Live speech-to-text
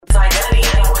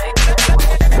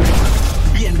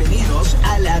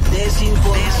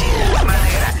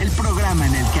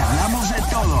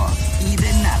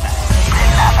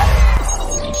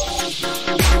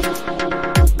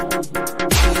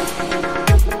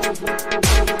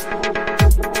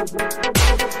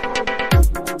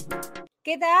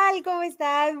tal? ¿Cómo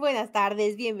están? Buenas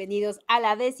tardes, bienvenidos a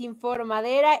la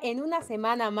desinformadera en una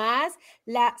semana más,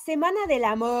 la semana del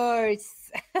amor.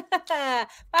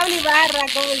 Pablo Ibarra,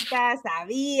 ¿cómo estás?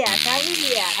 Sabía.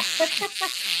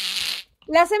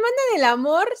 La semana del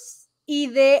amor y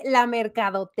de la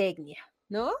mercadotecnia,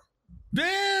 ¿no?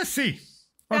 Sí,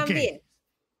 ok. También,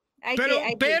 hay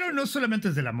que Pero no solamente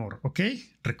es del amor, ¿ok? de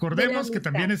la Recordemos que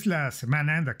también amistad, es la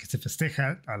semana en la que se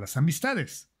festeja a las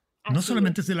amistades. No así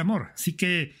solamente es del amor. Así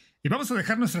que, y vamos a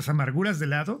dejar nuestras amarguras de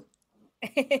lado.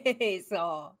 es.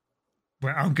 Eso.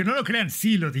 Bueno, aunque no lo crean,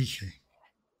 sí lo dije.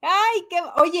 Ay,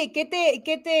 oye, ¿qué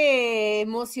te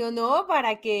emocionó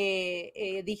para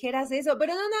que dijeras eso?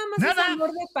 Pero no nada más es Nada,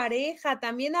 amor de pareja,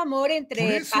 también amor por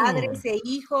entre eso. padres e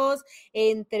hijos,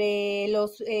 entre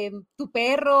tu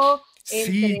perro,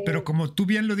 entre... Sí, pero como tú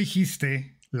bien lo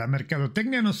dijiste, la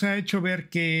mercadotecnia nos ha hecho ver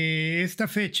que esta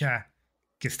fecha,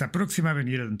 que está próxima a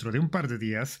venir dentro de un par de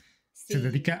días, se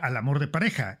dedica Sí. al amor de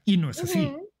pareja. Y no es así.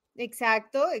 Ujú.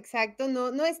 Exacto, exacto.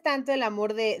 No, no es tanto el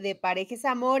amor de pareja, es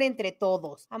amor entre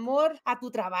todos. Amor a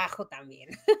tu trabajo también.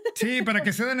 Sí, para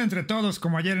que se den entre todos,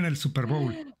 como ayer en el Super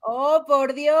Bowl. Oh,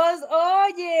 por Dios.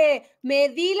 Oye, me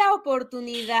di la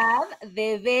oportunidad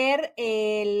de ver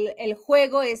el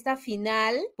juego, esta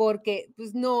final, porque,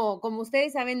 pues no, como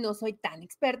ustedes saben, no soy tan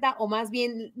experta, o más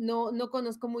bien no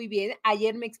conozco muy bien.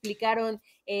 Ayer me explicaron,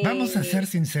 Vamos a ser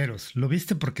sinceros, lo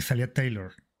viste porque salía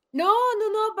Taylor. no,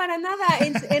 no, para nada.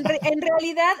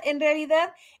 En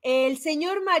realidad, el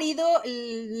señor marido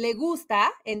le gusta,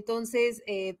 entonces,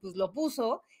 pues lo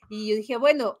puso y yo dije,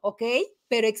 bueno, ok,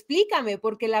 pero explícame,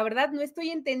 porque la verdad no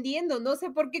estoy entendiendo, no sé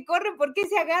por qué corren, por qué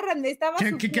se agarran, me estaba ¿Qué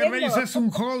rayos sufriendo. es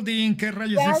un holding? ¿Qué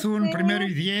rayos Ya es un sé, primero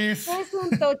y 10? es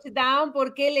un touchdown,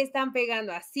 ¿por qué le están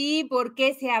pegando así? ¿Por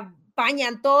qué se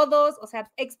apañan todos? O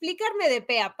sea, explicarme de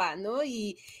pe a pa, ¿no?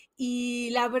 Y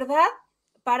la verdad,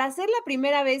 para ser la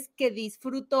primera vez que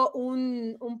disfruto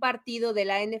un partido de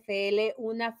la NFL,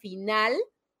 una final,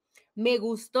 me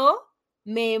gustó,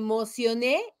 me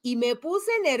emocioné y me puse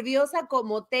nerviosa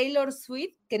como Taylor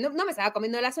Swift, que no me estaba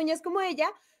comiendo las uñas como ella,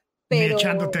 Ni pero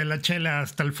echándote la chela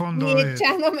hasta el ni fondo de...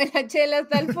 echándome la chela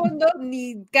hasta el fondo,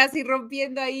 ni casi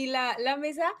rompiendo ahí la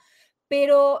mesa,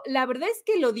 pero la verdad es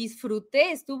que lo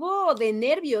disfruté, estuvo de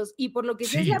nervios y por lo que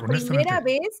sé es Sí, la primera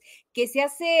honestamente. vez que se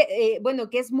hace,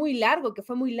 bueno, que es muy largo, que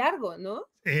fue muy largo, ¿no?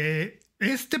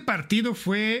 Este partido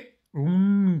fue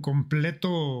un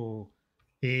completo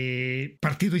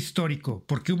partido histórico,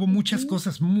 porque hubo muchas Ujú.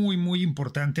 cosas muy, muy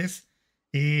importantes.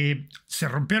 Se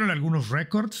rompieron algunos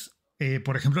récords.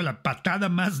 Por ejemplo, la patada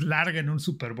más larga en un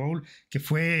Super Bowl, que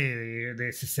fue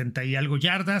de 60 y algo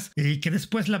yardas, y que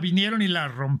después la vinieron y la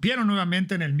rompieron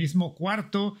nuevamente en el mismo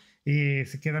cuarto.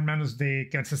 Se queda en manos de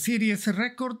Kansas City ese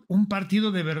récord. Un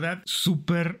partido de verdad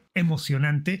súper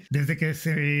emocionante. Desde que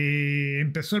se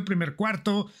empezó el primer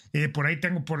cuarto, por ahí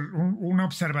tengo una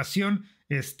observación.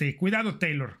 Cuidado,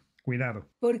 Taylor. Cuidado,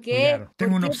 ¿Por qué? cuidado.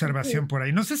 Tengo ¿Por una qué? ¿Por qué? observación por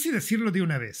ahí. No sé si decirlo de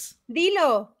una vez.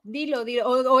 Dilo, o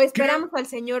Creo, esperamos al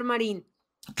señor Marín.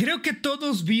 Creo que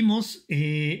todos vimos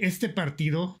este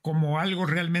partido como algo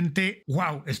realmente,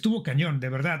 wow, estuvo cañón, de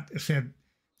verdad. O sea,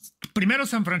 primero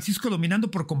San Francisco dominando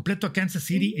por completo a Kansas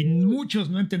City y Sí. muchos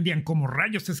no entendían cómo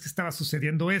rayos es que estaba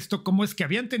sucediendo esto, cómo es que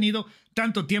habían tenido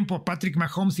tanto tiempo a Patrick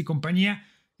Mahomes y compañía,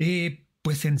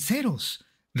 pues en ceros.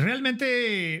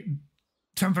 Realmente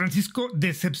San Francisco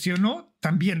decepcionó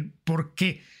también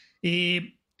porque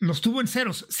los tuvo en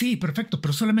ceros. Sí, perfecto,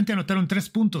 pero solamente anotaron 3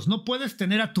 puntos. No puedes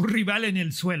tener a tu rival en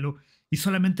el suelo y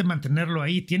solamente mantenerlo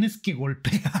ahí. Tienes que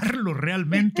golpearlo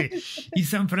realmente. Y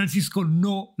San Francisco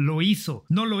no lo hizo.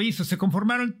 No lo hizo. Se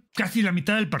conformaron casi la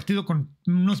mitad del partido con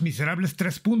unos miserables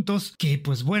 3 puntos que,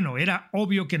 pues bueno, era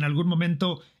obvio que en algún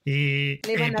momento Le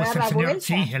van a pues dar la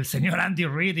vuelta. el señor Andy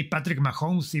Reid y Patrick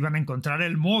Mahomes iban a encontrar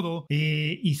el modo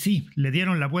y sí, le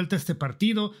dieron la vuelta a este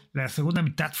partido. La segunda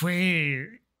mitad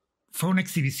fue una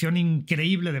exhibición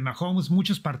increíble de Mahomes.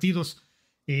 Muchos partidos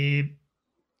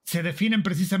se definen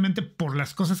precisamente por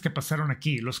las cosas que pasaron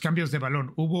aquí, los cambios de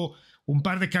balón. Hubo un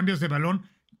par de cambios de balón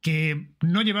que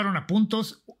no llevaron a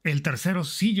puntos. El tercero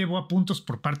sí llevó a puntos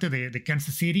por parte de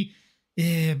Kansas City.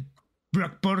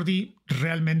 Brock Purdy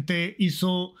realmente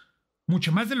hizo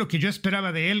mucho más de lo que yo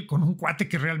esperaba de él, con un cuate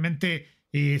que realmente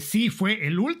sí fue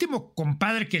el último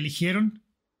compadre que eligieron.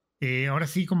 Ahora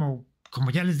sí, como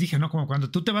ya les dije, ¿no? Como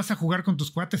cuando tú te vas a jugar con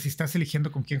tus cuates y estás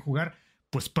eligiendo con quién jugar,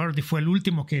 pues Purdy fue el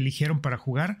último que eligieron para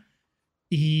jugar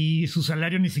y su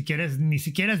salario ni siquiera es de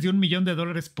 $1 millón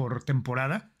por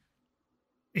temporada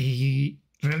y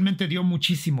realmente dio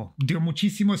muchísimo.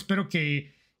 Espero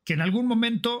que en algún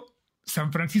momento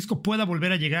San Francisco pueda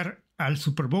volver a llegar al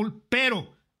Super Bowl,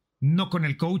 pero no con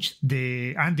el coach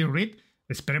de Andy Reid.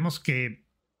 esperemos que...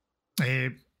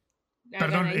 Hagan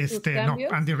perdón, ahí sus no,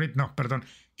 cambios. Andy Reid, no, perdón.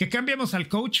 Que cambiemos al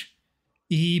coach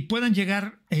y puedan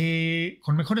llegar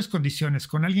con mejores condiciones,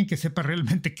 con alguien que sepa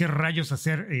realmente qué rayos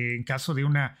hacer en caso de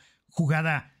una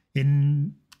jugada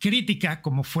en crítica,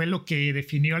 como fue lo que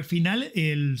definió al final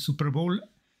el Super Bowl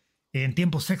en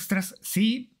tiempos extras.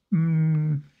 Sí,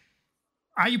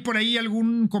 hay por ahí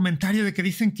algún comentario de que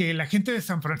dicen que la gente de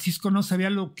San Francisco no sabía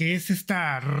lo que es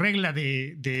esta regla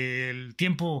del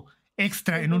tiempo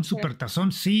extra en un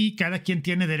supertazón. Sí, cada quien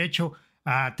tiene derecho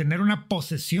a tener una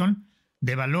posesión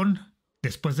de balón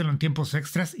después de los tiempos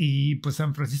extras y pues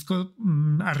San Francisco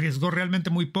arriesgó realmente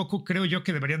muy poco. Creo yo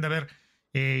que deberían de haber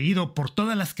ido por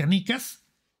todas las canicas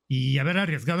y haber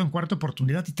arriesgado en cuarta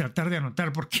oportunidad y tratar de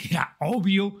anotar porque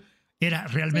era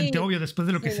realmente obvio después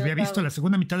de lo que se había visto en la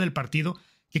segunda mitad del partido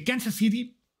que Kansas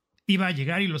City iba a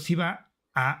llegar y los iba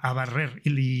a barrer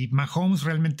y Mahomes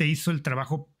realmente hizo el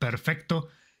trabajo perfecto.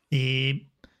 De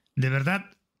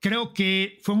verdad, creo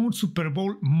que fue un Super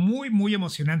Bowl muy, muy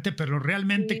emocionante, pero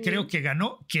realmente creo que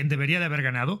ganó quien debería de haber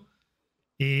ganado.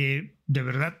 De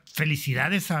verdad,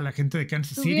 felicidades a la gente de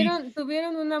Kansas City.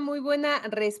 Tuvieron una muy buena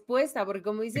respuesta, porque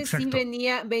como dices, Exacto. sí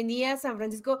venía San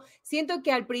Francisco. Siento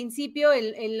que al principio,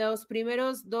 en los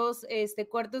primeros dos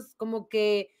cuartos, como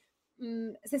que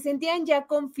se sentían ya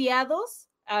confiados,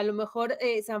 a lo mejor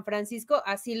San Francisco,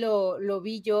 así lo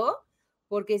vi yo,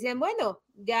 porque decían, bueno,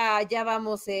 ya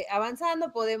vamos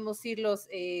avanzando, podemos irlos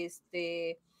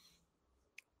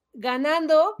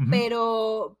ganando,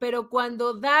 pero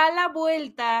cuando da la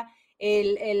vuelta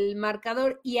el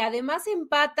marcador y además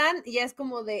empatan, ya es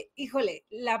como de, híjole,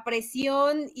 la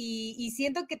presión y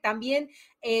siento que también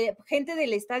gente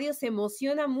del estadio se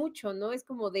emociona mucho, ¿no? Es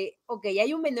como de, ok,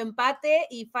 hay un menos empate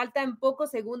y faltan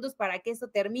pocos segundos para que esto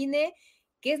termine.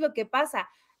 ¿Qué es lo que pasa?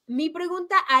 Mi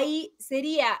pregunta ahí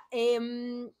sería,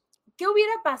 ¿qué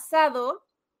hubiera pasado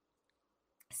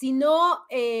si no...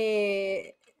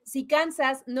 si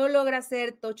Kansas no logra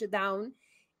hacer touchdown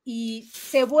y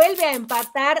se vuelve a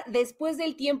empatar después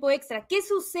del tiempo extra? ¿Qué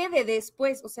sucede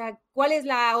después? O sea, ¿cuál es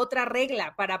la otra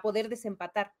regla para poder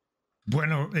desempatar?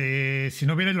 Bueno, si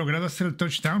no hubiera logrado hacer el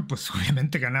touchdown, pues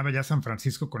obviamente ganaba ya San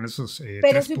Francisco con esos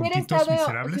Pero 3 puntitos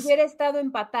miserables. si hubiera estado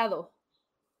empatado.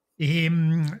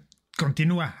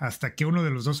 Continúa hasta que uno de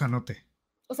los dos anote.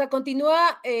 O sea,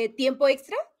 ¿continúa tiempo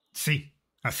extra? Sí,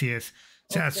 así es.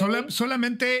 O sea, Okay.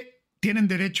 solamente tienen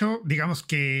derecho, digamos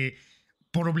que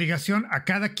por obligación, a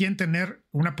cada quien tener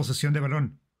una posesión de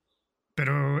balón.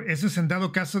 Pero eso es en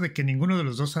dado caso de que ninguno de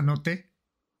los dos anote.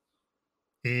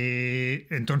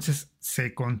 Entonces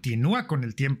se continúa con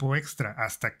el tiempo extra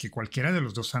hasta que cualquiera de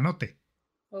los dos anote.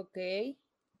 Ok.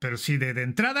 Pero sí, de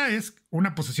entrada es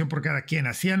una posesión por cada quien.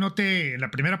 Así anote en la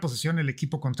primera posesión el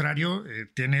equipo contrario,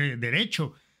 tiene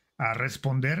derecho a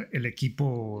responder el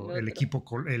equipo,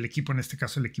 en este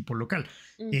caso el equipo local.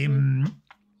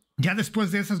 Ya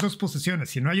después de esas dos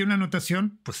posesiones, si no hay una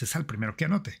anotación, pues es al primero que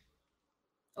anote.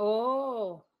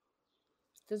 Oh.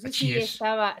 Entonces Así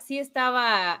sí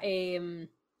estaba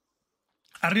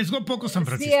arriesgó poco San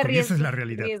Francisco y esa es la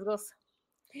realidad. Riesgoso.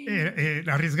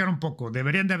 Arriesgaron poco.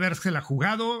 Deberían de habérsela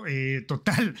jugado.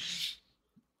 Total.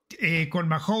 Con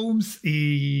Mahomes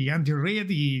y Andy Reid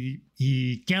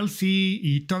y Kelsey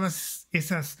y todas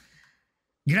esas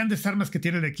grandes armas que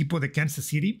tiene el equipo de Kansas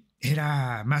City,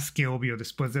 era más que obvio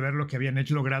después de ver lo que habían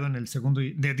logrado en el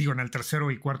en el tercero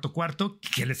y cuarto,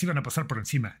 que les iban a pasar por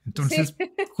encima. Entonces,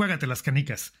 juégate las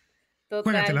canicas. Total.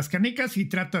 Juégate las canicas y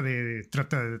trata de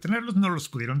detenerlos. No los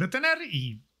pudieron detener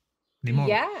y ni modo.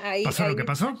 Ya, pasó lo que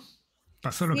pasó.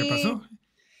 Pasó lo que pasó.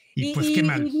 Y pues qué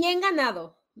mal. Y bien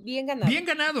ganado. Bien ganado. Bien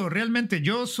ganado, realmente.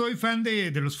 Yo soy fan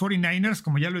de los 49ers,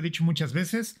 como ya lo he dicho muchas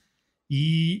veces.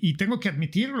 Y tengo que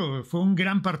admitirlo, fue un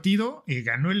gran partido.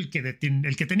 Ganó el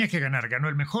que tenía que ganar, ganó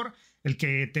el mejor. El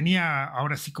que tenía,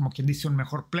 ahora sí, como quien dice, un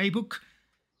mejor playbook.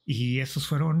 Y esos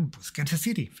fueron, pues, Kansas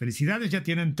City. Felicidades, ya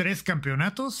tienen 3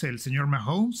 campeonatos, el señor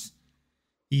Mahomes.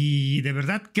 Y de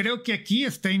verdad, creo que aquí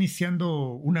está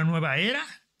iniciando una nueva era.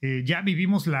 Ya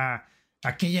vivimos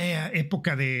aquella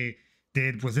época de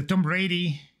Tom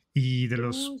Brady y de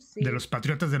los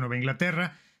Patriotas de Nueva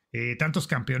Inglaterra. Tantos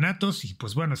campeonatos y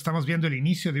pues bueno, estamos viendo el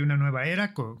inicio de una nueva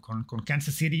era con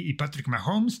Kansas City y Patrick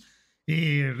Mahomes.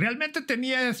 Realmente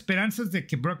tenía esperanzas de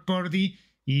que Brock Purdy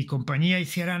y compañía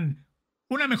hicieran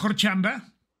una mejor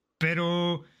chamba,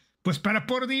 pero pues para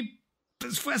Purdy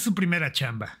pues fue su primera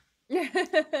chamba.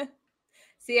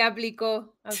 Sí,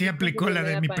 aplicó la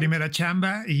de mi primera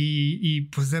chamba y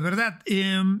pues de verdad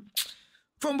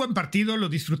fue un buen partido, lo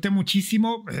disfruté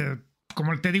muchísimo.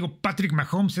 Como te digo, Patrick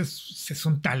Mahomes es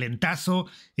un talentazo.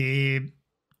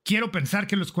 quiero pensar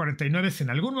que los 49 en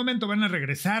algún momento van a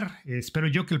regresar. Espero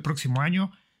yo que el próximo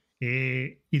año.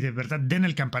 Y de verdad den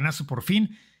el campanazo por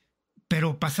fin.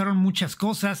 Pero pasaron muchas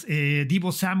cosas.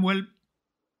 Deebo Samuel,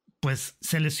 pues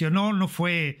se lesionó, no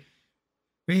fue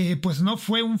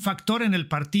un factor en el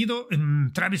partido.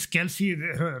 Travis Kelce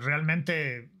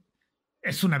realmente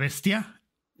es una bestia.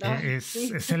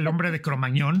 Es el hombre de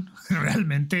Cromañón,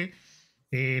 realmente.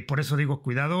 Por eso digo,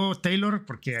 cuidado, Taylor,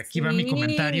 porque aquí va mi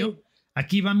comentario.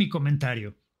 Aquí va mi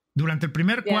comentario. Durante el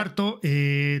primer cuarto,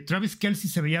 Travis Kelce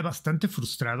se veía bastante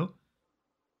frustrado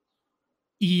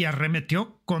y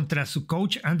arremetió contra su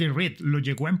coach Andy Reid. Lo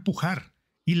llegó a empujar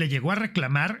y le llegó a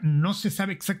reclamar. No se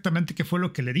sabe exactamente qué fue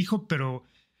lo que le dijo, pero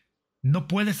no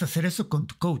puedes hacer eso con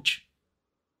tu coach.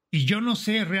 Y yo no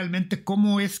sé realmente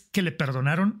cómo es que le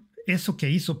perdonaron eso que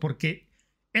hizo, porque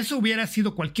eso hubiera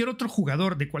sido cualquier otro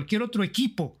jugador de cualquier otro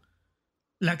equipo.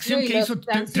 La acción que hizo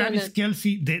Travis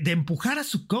Kelce de empujar a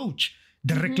su coach,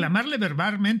 de reclamarle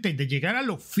verbalmente y de llegar a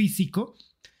lo físico,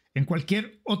 en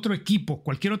cualquier otro equipo,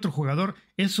 cualquier otro jugador,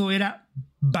 eso era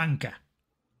banca.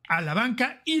 A la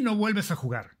banca y no vuelves a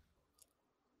jugar.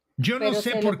 Yo no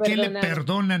sé por qué le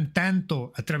perdonan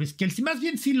tanto a Travis Kelce. Más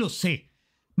bien sí lo sé.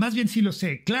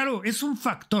 Claro, es un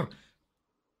factor,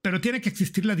 pero tiene que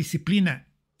existir la disciplina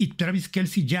y Travis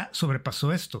Kelce ya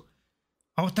sobrepasó esto.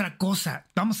 Otra cosa,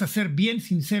 vamos a ser bien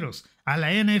sinceros, a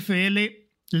la NFL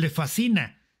le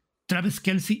fascina Travis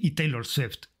Kelce y Taylor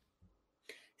Swift.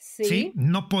 ¿Sí?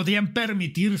 No podían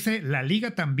permitirse la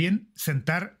liga también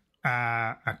sentar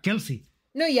a Kelce.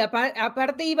 No, y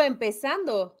aparte iba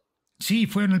empezando. Sí,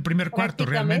 fue en el primer cuarto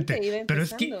realmente. Pero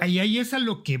es que ahí es a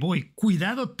lo que voy.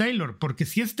 Cuidado, Taylor, porque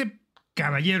si este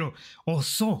caballero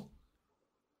osó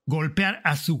golpear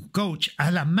a su coach, a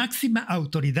la máxima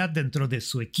autoridad dentro de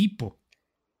su equipo,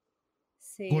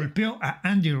 golpeó a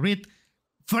Andy Reid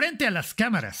frente a las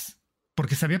cámaras,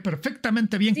 porque sabía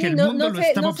perfectamente bien que el mundo lo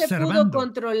estaba observando. No se pudo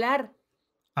controlar.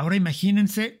 Ahora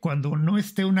imagínense cuando no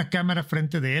esté una cámara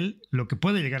frente de él, lo que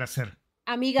puede llegar a ser.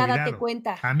 Amiga, cuidado. Date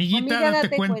cuenta. Amiguita, date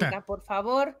cuenta. Por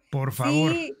favor. Por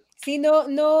favor. Sí,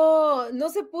 no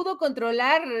se pudo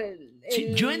controlar.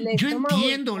 Yo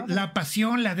entiendo la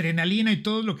pasión, la adrenalina y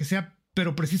todo lo que sea,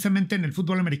 pero precisamente en el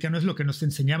fútbol americano es lo que nos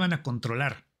enseñaban a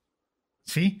controlar.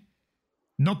 ¿Sí?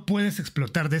 No puedes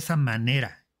explotar de esa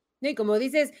manera. Y como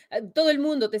dices, todo el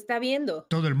mundo te está viendo.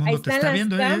 Todo el mundo te está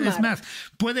viendo. Es más,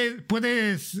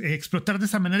 puedes explotar de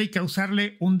esa manera y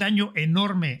causarle un daño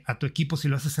enorme a tu equipo si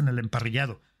lo haces en el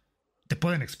emparrillado. Te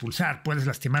pueden expulsar, puedes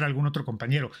lastimar a algún otro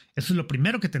compañero. Eso es lo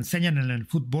primero que te enseñan en el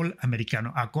fútbol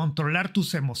americano, a controlar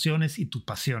tus emociones y tu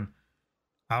pasión.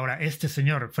 Ahora, este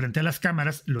señor, frente a las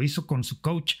cámaras, lo hizo con su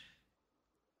coach.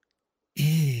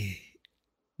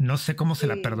 No sé cómo se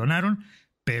la perdonaron,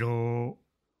 pero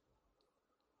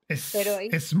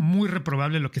es muy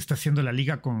reprobable lo que está haciendo la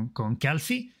liga con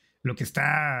Kelce. Lo que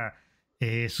está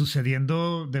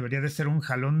sucediendo debería de ser un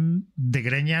jalón de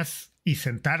greñas y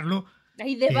sentarlo.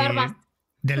 Ahí de barba.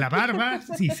 De la barba,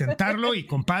 y sentarlo y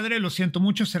compadre, lo siento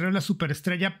mucho, seré la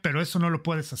superestrella, pero eso no lo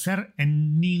puedes hacer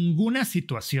en ninguna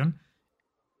situación.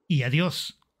 Y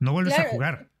adiós, no vuelves a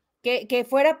jugar. Que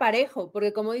fuera parejo,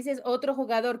 porque como dices, otro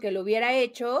jugador que lo hubiera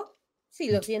hecho, sí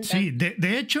lo sientan. Sí,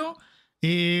 de hecho,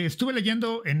 estuve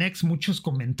leyendo en X muchos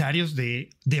comentarios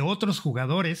de otros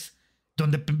jugadores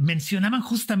donde mencionaban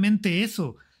justamente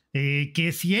eso,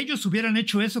 que si ellos hubieran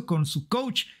hecho eso con su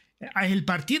coach, el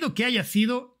partido que haya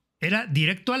sido era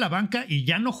directo a la banca y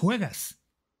ya no juegas.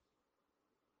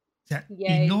 O sea,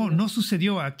 y no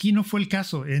sucedió, aquí no fue el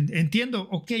caso. Entiendo,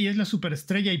 ok, es la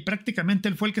superestrella y prácticamente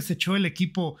él fue el que se echó el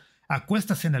equipo a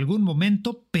cuestas en algún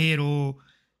momento, pero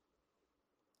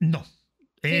no.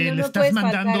 Le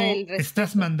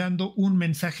estás mandando un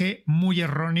mensaje muy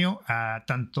erróneo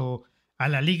tanto a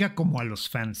la liga como a los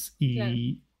fans.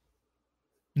 Y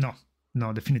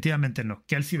no, definitivamente no.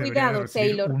 Kelce debería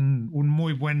recibir un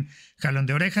muy buen jalón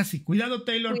de orejas. Y cuidado,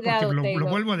 Taylor, porque lo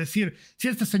vuelvo a decir. Si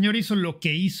este señor hizo lo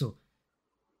que hizo,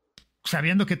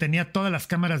 sabiendo que tenía todas las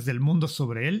cámaras del mundo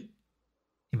sobre él,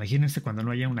 imagínense cuando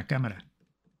no haya una cámara.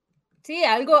 Sí,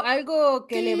 algo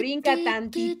que le brinca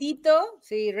tantitito.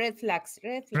 Sí, red flags.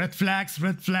 Red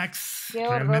flags. Qué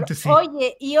horror. Realmente sí.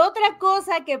 Oye, y otra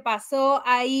cosa que pasó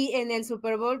ahí en el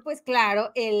Super Bowl, pues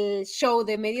claro, el show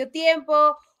de medio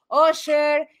tiempo,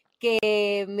 Usher,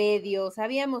 que medio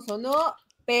sabíamos o no,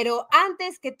 pero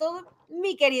antes que todo,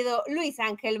 mi querido Luis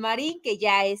Ángel Marín, que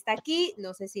ya está aquí,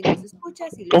 no sé si nos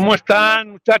escuchas. ¿Cómo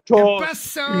están, muchachos? ¿Qué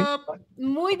pasó?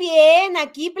 Muy bien,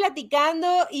 aquí platicando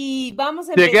y vamos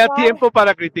a Llegué a tiempo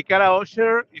para criticar a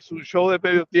Usher y su show de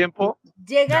medio tiempo.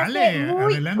 Llegaste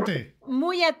adelante.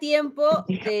 Muy a tiempo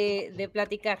de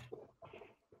platicar.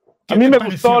 A mí me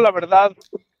gustó, la verdad.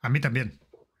 A mí también.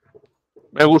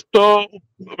 Me gustó,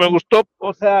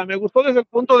 o sea, me gustó desde el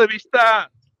punto de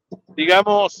vista,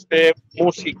 digamos,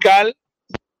 musical.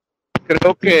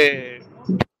 Creo que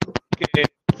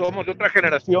somos de otra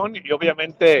generación y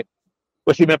obviamente,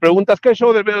 pues si me preguntas qué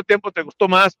show del medio tiempo te gustó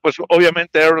más, pues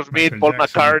obviamente Aerosmith, Paul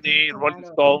McCartney, Rolling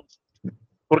Stones,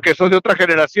 porque soy de otra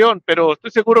generación, pero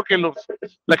estoy seguro que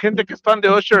la gente que es fan de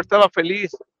Usher estaba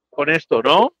feliz con esto,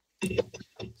 ¿no?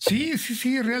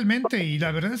 Sí, realmente. Y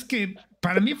la verdad es que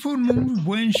para mí fue un muy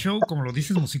buen show, como lo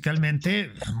dices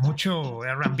musicalmente. Mucho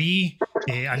R&B,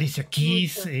 Alicia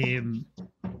Keys,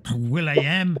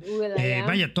 Will.i.am.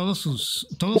 Vaya, todos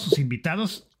sus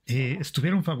invitados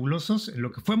estuvieron fabulosos.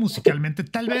 Lo que fue musicalmente,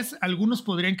 tal vez algunos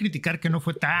podrían criticar que no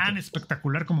fue tan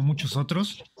espectacular como muchos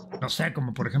otros. No sé,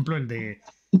 como por ejemplo el de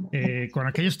con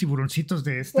aquellos tiburoncitos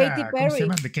de ¿cómo se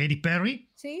llama? De Katy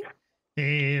Perry. Sí.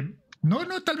 No,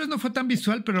 tal vez no fue tan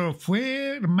visual, pero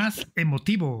fue más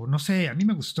emotivo. No sé, a mí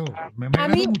me gustó. Me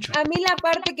agradó mucho. A mí la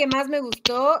parte que más me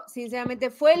gustó,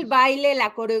 sinceramente, fue el baile,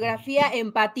 la coreografía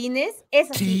en patines.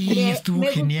 Esa sí, estuvo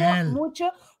genial. Gustó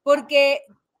mucho porque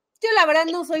yo la verdad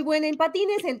no soy buena en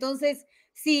patines, entonces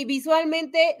sí,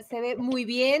 visualmente se ve muy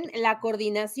bien la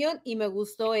coordinación y me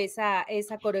gustó esa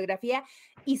coreografía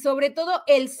y sobre todo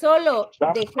el solo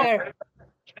de Her.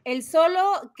 El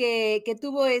solo que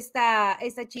tuvo esta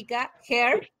chica,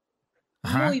 Her,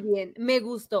 muy bien, me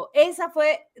gustó. Esa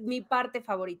fue mi parte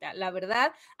favorita, la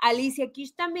verdad. Alicia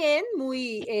Keys también,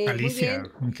 muy bien.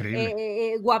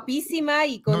 Increíble. Guapísima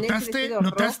y con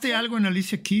 ¿Notaste algo en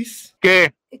Alicia Keys?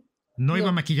 ¿Qué? No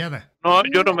iba maquillada. No,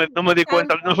 yo no me di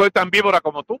cuenta. No soy tan víbora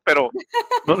como tú, pero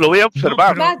lo voy a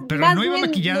observar. Pero no iba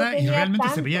maquillada y realmente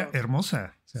se veía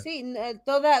hermosa. O sea. Sí,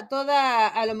 toda,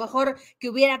 a lo mejor que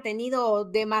hubiera tenido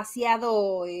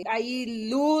demasiado ahí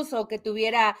luz o que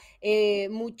tuviera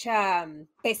mucha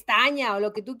pestaña o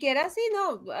lo que tú quieras, sí,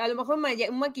 no, a lo mejor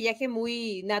un maquillaje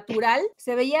muy natural,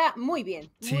 se veía muy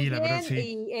bien. Muy la verdad,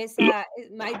 sí. Y esa,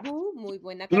 My Boo, muy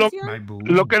buena canción.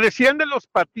 Lo que decían de los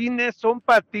patines,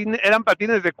 eran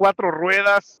patines de 4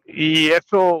 ruedas y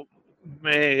eso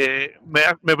me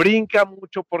brinca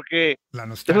mucho porque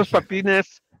esos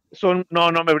patines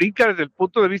me brinca desde el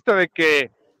punto de vista de que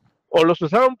o los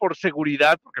usaron por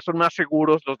seguridad, porque son más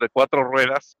seguros los de 4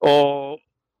 ruedas, o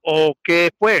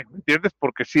qué fue, ¿me entiendes?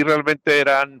 Porque sí realmente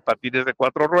eran patines de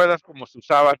 4 ruedas como se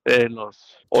usaban en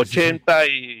los 80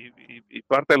 y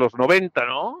parte de los 90,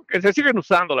 ¿no? Que se siguen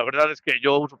usando, la verdad es que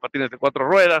yo uso patines de 4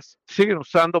 ruedas, siguen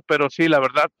usando, pero sí, la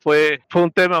verdad fue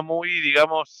un tema muy,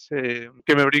 digamos,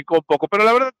 que me brincó un poco, pero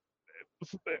la verdad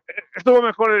estuvo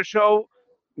mejor el show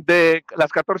de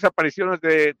las 14 apariciones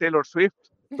de Taylor Swift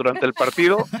durante el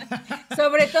partido.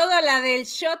 Sobre todo la del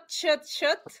shot.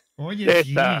 Oye,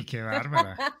 sí, qué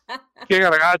bárbara. Qué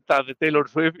garganta de Taylor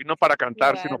Swift, y no para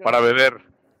cantar, sino para beber.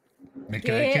 Me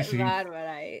cae que sí.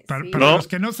 Bárbara, para los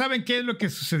que no saben qué es lo que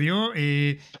sucedió,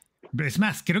 es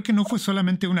más, creo que no fue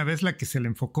solamente una vez la que se le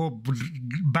enfocó,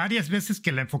 varias veces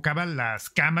que la enfocaban las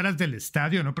cámaras del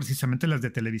estadio, no precisamente las de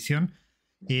televisión.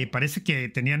 Parece que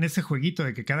tenían ese jueguito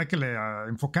de que cada que le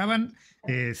enfocaban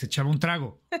se echaba un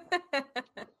trago.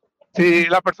 Sí,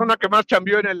 la persona que más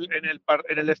chambeó en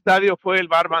el estadio fue el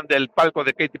barman del palco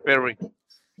de Katy Perry.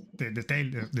 De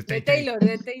Taylor.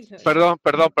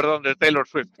 Perdón, de Taylor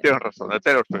Swift. Tienes razón, de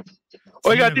Taylor Swift.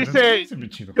 Oiga, sí, dice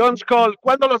Jones Cole,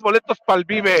 ¿cuándo los boletos para el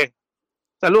Vive?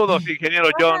 Saludos, ingeniero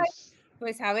Jones.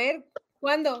 Pues a ver,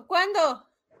 ¿cuándo?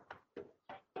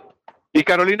 Y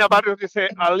Carolina Barrios dice,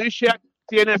 Alicia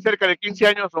tiene cerca de 15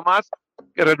 años o más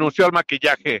que renunció al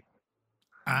maquillaje.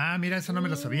 Ah, mira, eso no me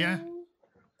lo sabía.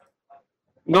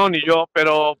 No, ni yo,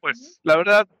 pero pues la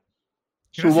verdad,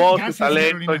 su voz, su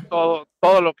talento, Carolina, y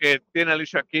todo lo que tiene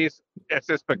Alicia Keys es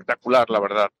espectacular, la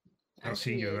verdad. Oh,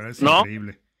 sí, la verdad es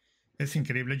increíble. Es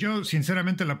increíble. Yo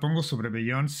sinceramente la pongo sobre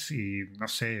Beyoncé y no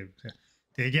sé, o sea,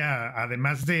 ella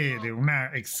además de una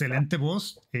excelente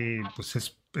voz, pues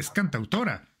es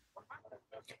cantautora.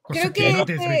 Creo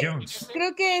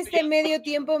que este medio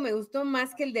tiempo me gustó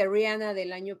más que el de Rihanna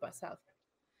del año pasado.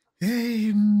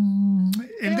 El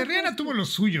de Rihanna tuvo lo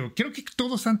suyo. Creo que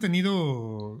todos han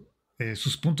tenido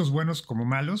sus puntos buenos como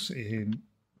malos.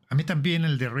 A mí también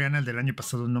el de Rihanna, el del año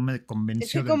pasado, no me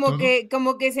convenció del todo.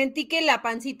 Como que sentí que la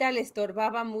pancita le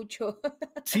estorbaba mucho.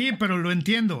 Sí, pero lo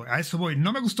entiendo, a eso voy.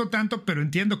 No me gustó tanto, pero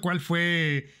entiendo cuál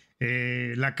fue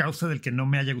la causa del que no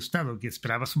me haya gustado, que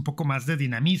esperabas un poco más de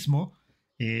dinamismo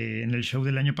en el show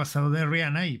del año pasado de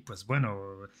Rihanna y pues bueno,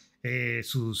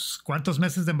 sus ¿cuántos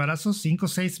meses de embarazo? 5 o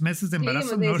 6 meses de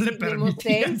embarazo no le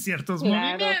permitían ciertos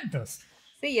movimientos.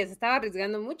 Sí, ya se estaba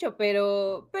arriesgando mucho,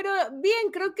 pero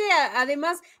bien, creo que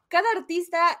además cada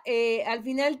artista al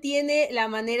final tiene la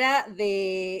manera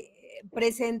de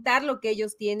presentar lo que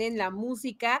ellos tienen, la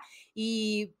música,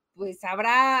 y pues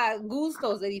habrá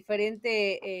gustos de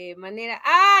diferente manera.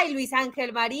 ¡Ay, Luis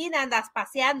Ángel Marín, andas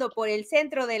paseando por el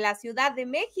centro de la Ciudad de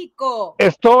México!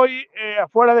 Estoy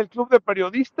afuera del Club de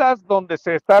Periodistas, donde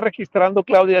se está registrando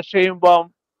Claudia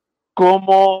Sheinbaum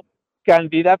como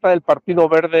candidata del Partido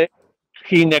Verde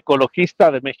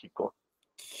ginecologista de México.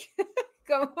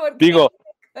 ¿Cómo? ¿Por qué? Digo,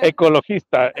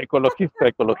 ecologista.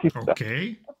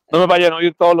 Okay. No me vayan a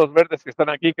oír todos los verdes que están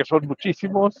aquí, que son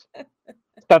muchísimos.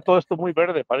 Está todo esto muy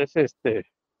verde, parece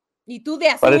Y tú de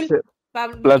azul, parece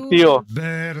Pablo. plantío.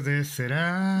 Verde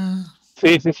será.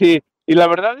 Sí. Y la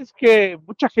verdad es que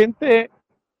mucha gente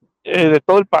de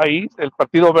todo el país, el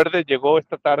Partido Verde llegó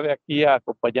esta tarde aquí a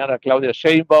acompañar a Claudia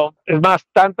Sheinbaum. Es más,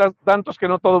 tantos que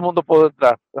no todo el mundo puede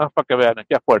entrar, nada más para que vean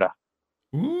aquí afuera.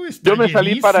 Yo me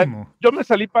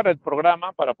salí para el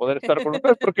programa para poder estar con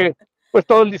ustedes porque pues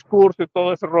todo el discurso y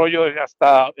todo ese rollo ya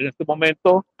está en este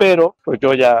momento, pero pues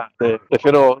yo ya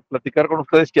prefiero platicar con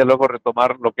ustedes y luego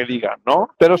retomar lo que digan,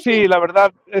 ¿no? Pero sí, la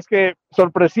verdad es que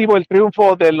sorpresivo el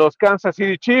triunfo de los Kansas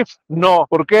City Chiefs. No,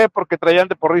 ¿por qué? Porque traían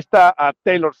de porrista a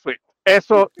Taylor Swift.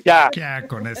 Eso ya. Ya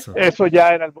con eso. Eso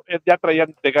ya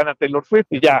traían de gana Taylor Swift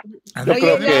y ya. Yo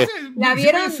creo que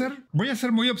voy a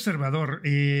ser muy observador.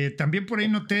 También por ahí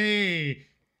noté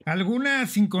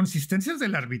algunas inconsistencias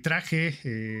del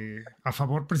arbitraje a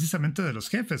favor precisamente de los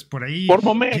jefes. Por ahí. Por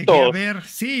momentos. Llegué a ver,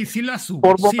 sí la subo.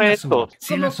 Por momentos.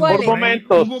 Por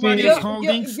momentos. Hubo varios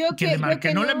holdings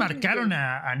que no le marcaron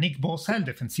a Nick Bosa, el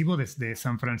defensivo de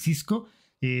San Francisco.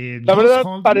 La verdad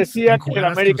parecía que el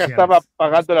América estaba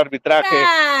pagando el arbitraje.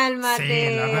 ¡Cálmate!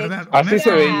 Sí, la verdad. Así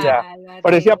se veía.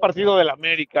 Parecía partido del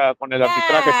América con el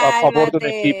arbitraje a favor de un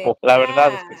equipo. La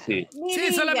verdad es que sí.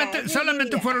 Sí,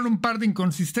 solamente fueron un par de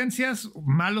inconsistencias,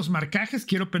 malos marcajes,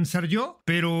 quiero pensar yo,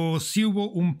 pero sí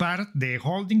hubo un par de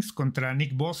holdings contra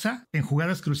Nick Bosa en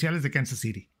jugadas cruciales de Kansas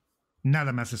City.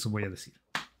 Nada más eso voy a decir.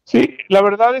 Sí, la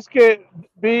verdad es que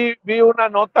vi una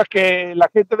nota que la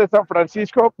gente de San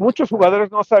Francisco, muchos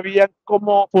jugadores no sabían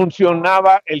cómo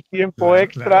funcionaba el tiempo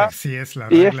extra. Sí, es la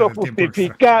y eso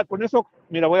justifica, con eso,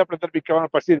 mira, voy a aprender mi cámara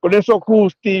para decir, con eso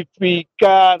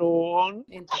justificaron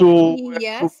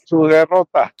su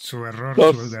derrota. Su error,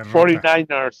 los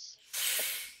 49ers.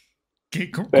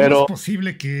 ¿Cómo es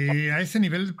posible que a ese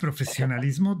nivel de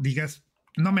profesionalismo digas,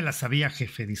 no me la sabía,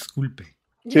 jefe, disculpe?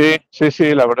 Sí,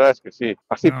 la verdad es que sí,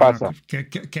 así pasa.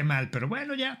 Qué mal, pero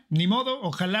bueno, ya, ni modo,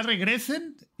 ojalá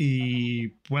regresen y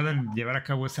puedan llevar a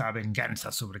cabo esa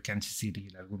venganza sobre Kansas City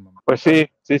en algún momento. Pues sí,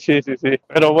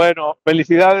 pero bueno,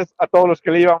 felicidades a todos los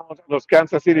que le íbamos a los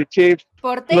Kansas City Chiefs.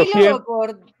 ¿Por Taylor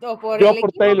o por yo el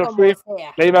por equipo Taylor como Swift,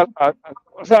 sea? le iba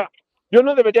o sea, yo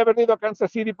no debería haber ido a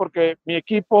Kansas City porque mi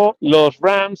equipo, los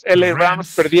LA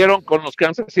Rams, perdieron con los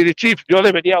Kansas City Chiefs. Yo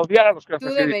debería odiar a los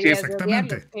Kansas City Chiefs.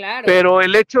 Exactamente. Claro. Pero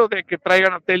el hecho de que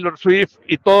traigan a Taylor Swift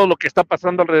y todo lo que está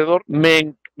pasando alrededor,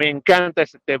 me encanta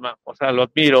ese tema. O sea, lo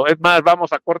admiro. Es más,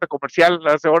 vamos a corte comercial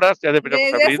hace horas, ya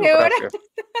deberíamos haber ido.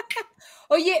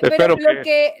 Oye, pero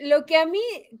lo que a mí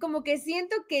como que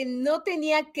siento que no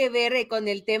tenía que ver con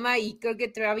el tema, y creo que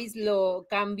Travis lo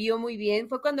cambió muy bien,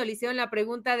 fue cuando le hicieron la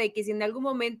pregunta de que si en algún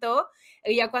momento,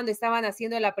 ya cuando estaban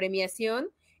haciendo la premiación,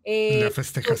 la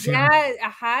festejación, pues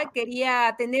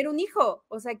quería tener un hijo,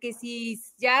 o sea que si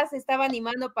ya se estaba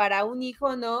animando para un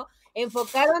hijo, ¿no?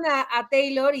 Enfocaron a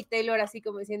Taylor, y Taylor así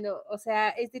como diciendo, o sea,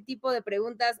 este tipo de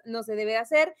preguntas no se debe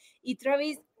hacer, y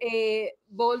Travis,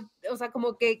 o sea,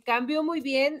 como que cambió muy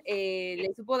bien,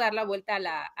 le supo dar la vuelta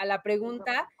a la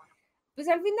pregunta, pues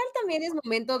al final también es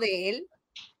momento de él.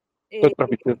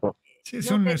 Sí,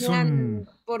 no tenían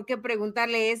por qué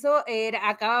preguntarle eso,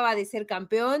 acababa de ser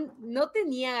campeón, no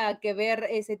tenía que ver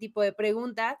ese tipo de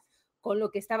preguntas con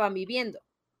lo que estaban viviendo.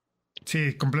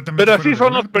 Sí, completamente. Pero así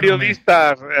son los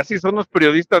periodistas, así son los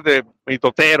periodistas de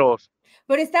mitoteros.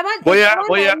 Pero estaban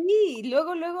ahí,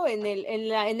 luego en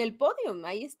el podio,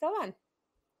 ahí estaban.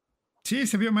 Sí,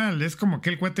 se vio mal. Es como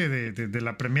aquel cuate de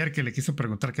la premier que le quiso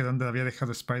preguntar que dónde había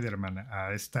dejado Spider-Man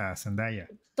a esta Zendaya.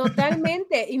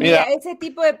 Totalmente. Y mira, ese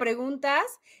tipo de preguntas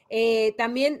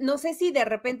también, no sé si de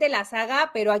repente las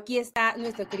haga, pero aquí está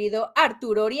nuestro querido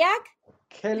Arturo Oriac.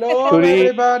 Hello,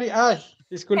 everybody. Ay,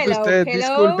 disculpe usted,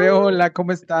 disculpe. Hola,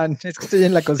 ¿cómo están? Es que estoy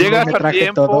en la cocina y me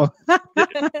traje todo.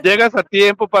 Llegas a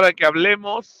tiempo para que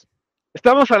hablemos.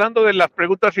 Estamos hablando de las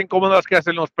preguntas incómodas que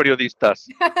hacen los periodistas.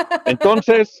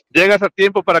 Entonces, llegas a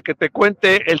tiempo para que te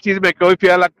cuente el chisme que hoy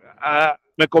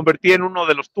me convertí en uno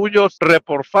de los tuyos,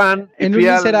 fan. En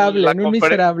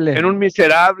un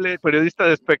miserable periodista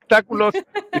de espectáculos,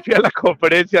 y fui a la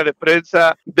conferencia de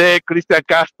prensa de Crisitan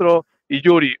Castro y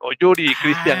Yuri y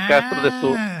Crisitan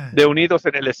Castro de Unidos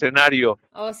en el Escenario.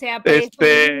 O sea,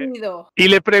 presumido. Y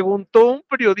le preguntó un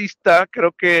periodista,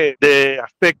 creo que de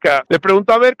Azteca, le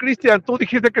preguntó, a ver, Crisitan, tú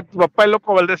dijiste que tu papá, el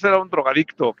Loco Valdés, era un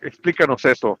drogadicto, explícanos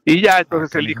eso. Y ya,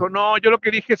 entonces él dijo, no, yo lo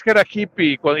que dije es que era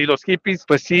hippie, y los hippies,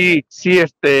 pues sí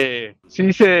se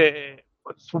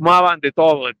fumaban de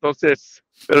todo, entonces...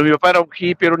 Pero mi papá era un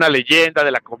hippie, era una leyenda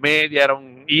de la comedia, era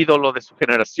un ídolo de su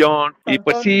generación, y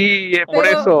pues sí, por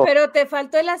eso... Pero te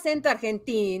faltó el acento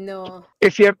argentino.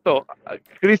 Es cierto,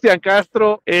 Crisitan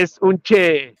Castro es un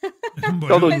che,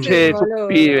 todo un che, es un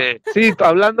pibe. Sí,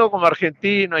 hablando como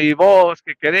argentino, y vos,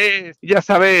 que querés, ya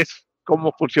sabes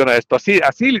cómo funciona esto,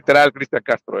 así literal, Crisitan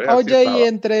Castro. Oye, y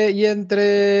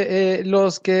entre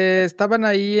los que estaban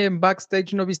ahí en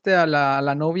backstage, ¿no viste a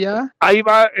la novia? Ahí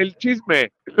va el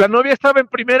chisme. La novia estaba en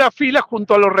primera fila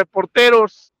junto a los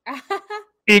reporteros.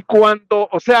 Y cuando,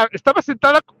 o sea, estaba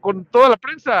sentada con toda la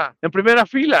prensa en primera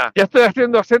fila. Ya estoy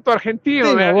haciendo acento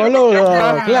argentino. Sí, boludo,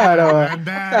 claro.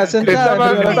 Estaba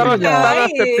sentada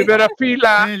en primera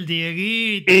fila. El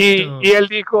Dieguito. Y él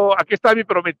dijo, aquí está mi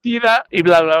prometida, y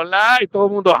bla, bla, bla, y todo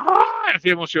el mundo, así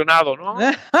emocionado, ¿no?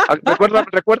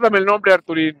 Recuérdame el nombre,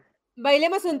 Arturín.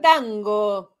 Bailemos un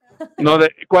tango. No,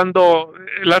 cuando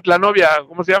la novia,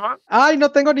 ¿cómo se llama? Ay,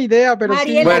 no tengo ni idea, pero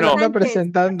Mariela, sí me anda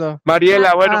presentando.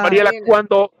 Mariela, Mariela,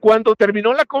 cuando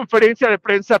terminó la conferencia de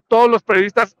prensa, todos los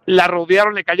periodistas la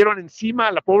rodearon, le cayeron encima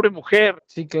a la pobre mujer.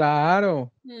 Sí,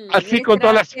 claro. Así con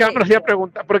todas las cámaras ya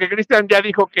preguntan, porque Crisitan ya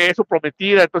dijo que es su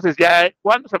prometida, entonces ya,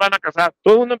 ¿cuándo se van a casar?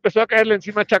 Todo el mundo empezó a caerle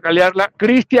encima, a chacalearla.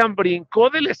 Crisitan brincó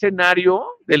del escenario,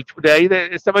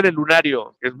 estaba en el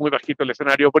lunario, que es muy bajito el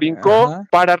escenario, brincó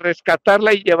para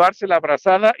rescatarla y llevársela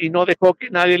abrazada, y no dejó que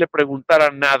nadie le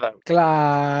preguntara nada.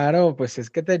 Claro, pues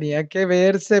es que tenía que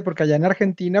verse, porque allá en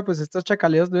Argentina, pues estos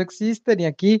chacaleos no existen, y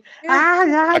aquí,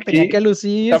 aquí tenía que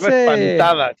lucirse.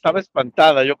 Estaba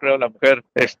espantada, yo creo, la mujer,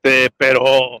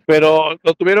 pero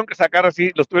los tuvieron que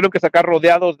sacar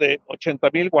rodeados de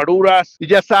 80,000 guaruras, y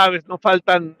ya sabes, no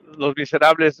faltan los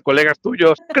miserables colegas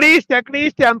tuyos.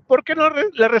 Crisitan, ¿por qué no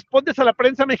le respondes a la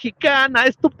prensa mexicana?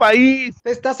 Es tu país.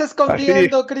 Te estás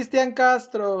escondiendo, Crisitan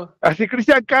Castro. Así,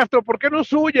 Crisitan Castro, ¿por qué no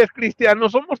huyes, Crisitan? No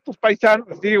somos tus paisanos.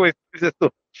 Sí, güey, dices tú.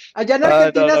 Allá en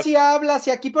Argentina sí hablas,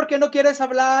 y aquí ¿por qué no quieres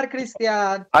hablar,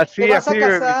 Crisitan? Así,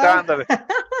 gritándole.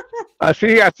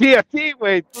 Así,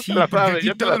 güey. Sí,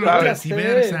 yo te la sabes.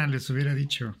 Les hubiera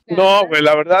dicho. No, güey,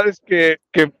 la verdad es que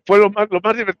fue lo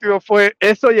más divertido fue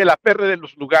eso y el aperre de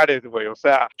los lugares, güey. O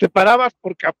sea, te parabas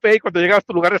por café y cuando llegabas a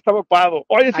tu lugar estaba ocupado.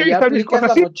 Oye, sí, están mis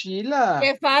cosas. La mochila.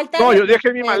 ¿Qué falta? No, yo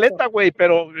dejé mi maleta, güey,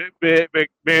 pero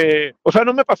o sea,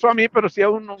 no me pasó a mí, pero sí a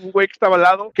un güey que estaba al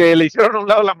lado, que le hicieron a un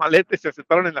lado la maleta y se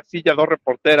sentaron en la silla 2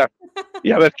 reporteras.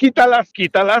 Y a ver, quítalas,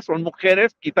 son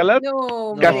mujeres, quítalas.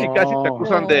 No, casi te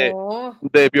acusan de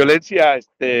violencia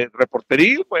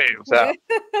reporteril, güey. O sea,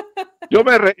 yo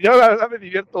la verdad me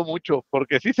divierto mucho,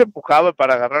 porque sí se empujaba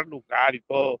para agarrar lugar y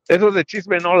todo. Esos de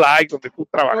chisme no like, donde tú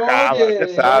trabajabas, ya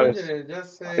sabes. Ya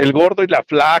sé. El gordo y la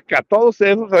flaca, todos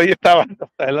esos ahí estaban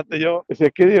hasta adelante. Yo decía,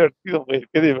 qué divertido, güey,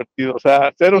 qué divertido. O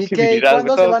sea, cero civilidad.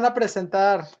 ¿Cuándo se van a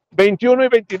presentar? 21 y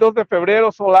 22 de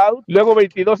febrero sold out, luego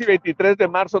 22 y 23 de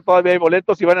marzo todavía hay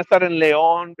boletos, y van a estar en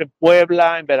León, en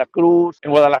Puebla, en Veracruz,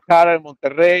 en Guadalajara, en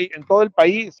Monterrey, en todo el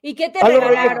país. ¿Y qué te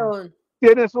regalaron?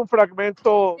 Tienes un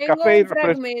fragmento,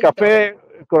 café,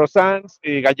 croissants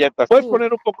y galletas. ¿Puedes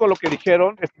poner un poco lo que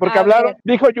dijeron? Porque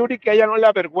dijo Yuri que a ella no le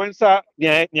avergüenza ni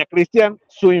a Crisitan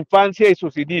su infancia y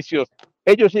sus inicios.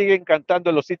 Ellos siguen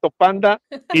cantando el Osito Panda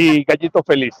y Gallito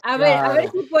Feliz. A ver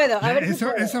si puedo.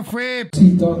 Eso fue.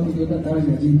 Yo cantaba el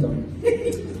Gallito.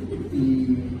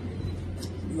 Y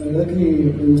la verdad que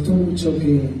me gustó mucho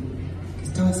que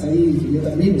estabas ahí, que yo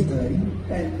también estaba ahí.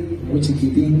 Muy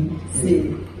chiquitín.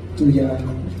 Sí. Tú ya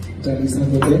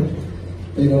realizándote.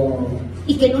 Pero.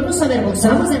 Y que no nos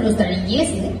avergonzamos de nuestra niñez,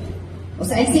 ¿eh? O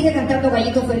sea, él sigue cantando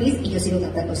Gallito Feliz y yo sigo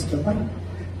cantando Osito Panda.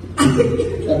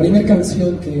 La primera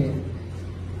canción que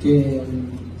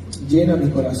llena mi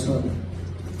corazón,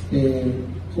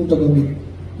 junto con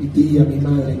mi tía, mi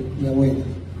madre, mi abuela.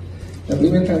 La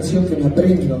primera canción que me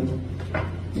aprendo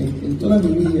en toda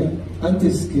mi vida,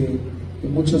 antes que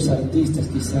muchos artistas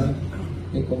quizá,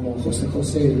 como José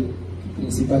José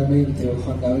principalmente, o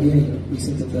Juan Gabriel, o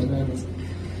Vicente Fernández,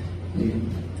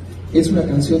 es una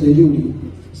canción de Yuri,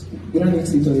 un gran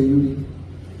éxito de Yuri,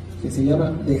 que se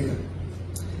llama Deja.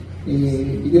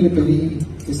 Y yo le pedí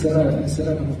que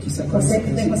será como quizá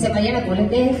de José María Cole,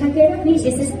 deja que la vida,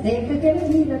 deja que la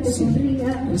vida te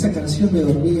sonría. Con esa canción me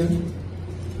dormía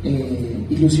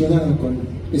ilusionado con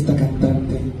esta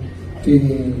cantante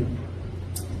que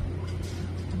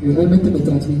realmente me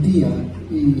transmitía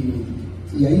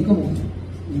y ahí como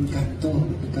me encantó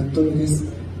lo que es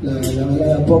la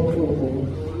balada pop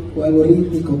o algo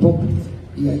rítmico pop,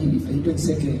 y ahí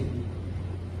pensé que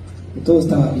todo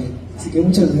estaba bien. Así que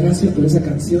muchas gracias por esa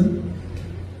canción,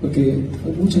 porque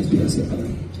fue mucha inspiración para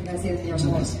mí. Gracias, mi Muchas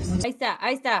amor. gracias.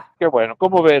 Ahí está. Qué bueno.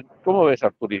 ¿Cómo ves,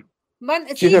 Arturito?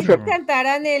 ¿Sí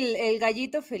cantarán el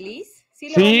gallito feliz?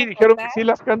 Sí, dijeron que sí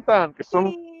las cantan, que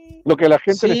son lo que la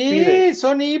gente les pide. Sí,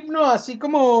 son himnos, así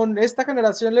como esta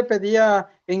generación le pedía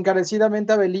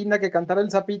encarecidamente a Belinda que cantara el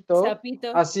sapito.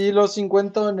 Así los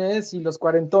cincuentones y los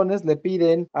cuarentones le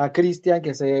piden a Cristian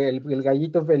que sea el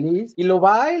gallito feliz, y lo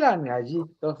bailan,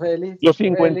 gallito feliz. Los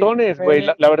cincuentones, güey,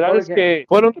 la verdad es que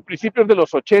fueron principios de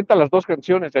los 80 las dos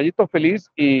canciones, Gallito Feliz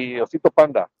y Osito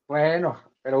Panda. Bueno,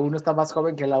 pero uno está más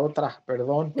joven que la otra,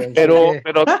 perdón. Pero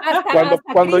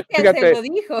cuando fíjate, se lo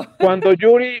dijo. Cuando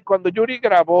Yuri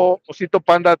grabó Osito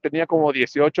Panda tenía como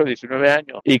 18, 19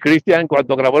 años, y Cristian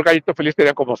cuando grabó el Gallito Feliz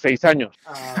tenía como 6 años.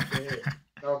 Okay.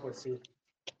 No, pues sí.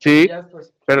 Sí,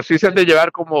 pero sí se han de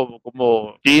llevar como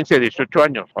 15, 18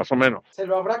 años, más o menos. ¿Se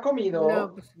lo habrá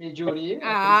comido mi Yuri?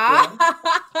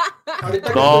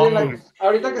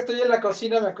 Ahorita que estoy en la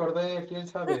cocina me acordé, quién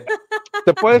sabe.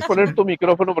 ¿Te puedes poner tu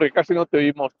micrófono porque casi no te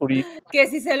oímos, Yuri? Que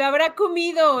si se lo habrá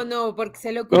comido o no, porque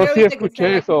se lo ocurrió. No, sí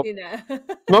escuché eso.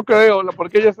 No creo,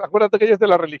 porque acuérdate que ella es de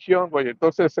la religión, güey,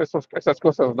 entonces esas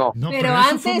cosas no. Pero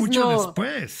antes fue mucho no.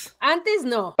 Después. Antes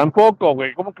no. Tampoco,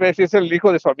 güey, ¿cómo crees? Si es el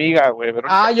hijo de su amiga, güey.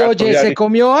 Oye, se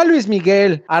comió a Luis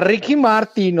Miguel, a Ricky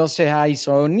Martin, o sea, y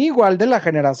son igual de la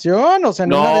generación, o sea,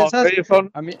 en una de esas. Ellos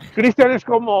son. Cristian es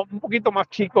como un poquito más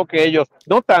chico que ellos,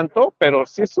 no tanto, pero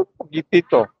sí es un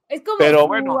poquitito. Es como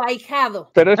su ahijado.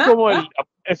 Pero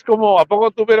es como, ¿a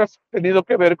poco tú hubieras tenido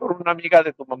que ver con una amiga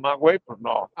de tu mamá, güey? Pues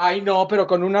no. Ay, no, pero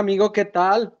con un amigo, ¿qué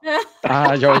tal?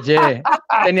 Ay, oye,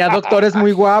 tenía doctores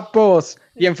muy guapos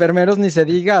y enfermeros ni se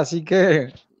diga, así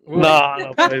que... No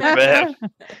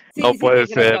puede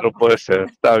ser. No puede ser.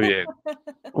 Está bien.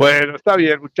 Bueno, está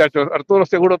bien, muchachos. Arturo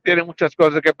seguro tiene muchas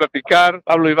cosas que platicar.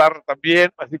 Pablo Ibarra también,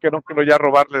 así que no quiero ya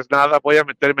robarles nada. Voy a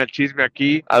meterme el chisme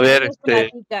aquí, a ver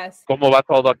cómo va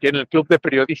todo aquí en el Club de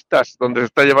Periodistas, donde se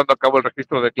está llevando a cabo el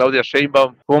registro de Claudia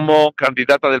Sheinbaum como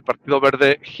candidata del Partido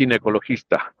Verde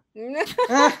ginecologista.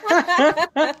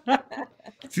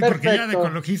 Sí, porque ya de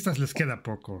ecologistas les queda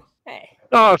poco.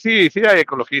 No, sí hay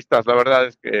ecologistas, la verdad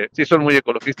es que sí son muy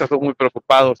ecologistas, son muy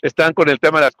preocupados, están con el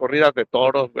tema de las corridas de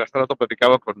toros. Hasta rato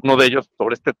platicaba con uno de ellos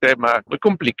sobre este tema, muy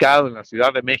complicado en la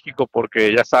Ciudad de México,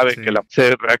 porque ya saben que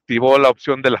se reactivó la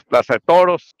opción de las plazas de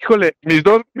toros. Híjole, mis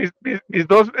dos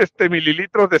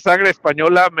mililitros de sangre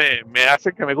española me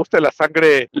hacen que me guste la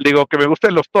sangre, digo que me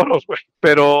gusten los toros, güey,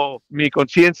 pero mi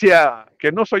conciencia,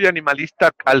 que no soy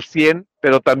animalista al 100,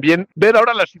 pero también ver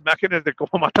ahora las imágenes de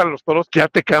cómo matan a los toros ya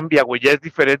te cambia, güey, ya es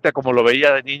diferente a como lo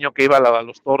veía de niño que iba a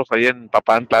los toros ahí en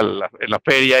Papantla, en la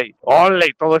feria, y ole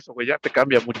y todo eso, güey, ya te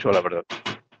cambia mucho, la verdad.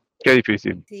 Qué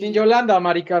difícil. Sí. Sin Yolanda,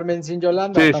 Mari Carmen, sin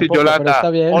Yolanda. Sí, sin Yolanda.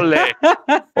 Está bien. Ole.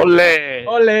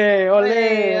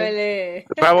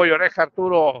 Rabo y oreja,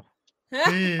 Arturo.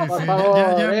 Sí, ya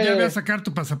voy a sacar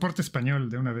tu pasaporte español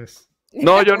de una vez.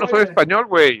 No, yo no soy español,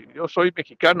 güey. Yo soy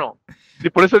mexicano. Y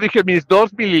por eso dije mis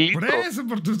 2 mililitros. Por eso,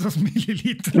 por tus 2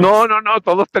 mililitros. No.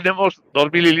 Todos tenemos 2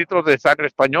 mililitros de sangre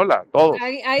española. Todos.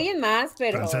 Hay en más,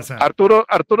 pero...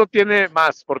 Arturo tiene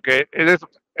más, porque él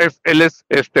es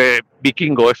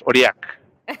vikingo, es oriac.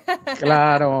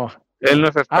 Claro. Él no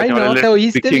es español. Ay, no, te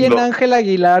oíste vikingo. Bien, Ángel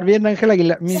Aguilar.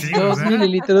 Mis 2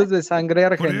 mililitros de sangre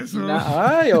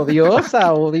argentina. Ay,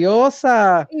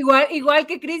 odiosa. Igual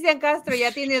que Crisitan Castro,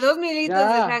 ya tiene 2 mililitros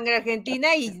de sangre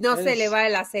argentina y no se le va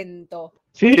el acento.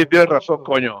 Sí, tienes razón,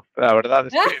 coño. La verdad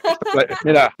es que,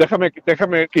 mira,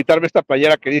 déjame quitarme esta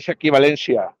playera que dice aquí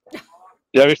Valencia.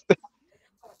 ¿Ya viste?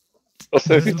 No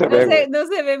sé si se ve. No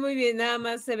se ve muy bien, nada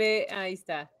más se ve, ahí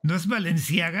está. ¿No es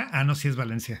Valenciaga? Ah, no, sí es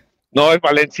Valencia. No, es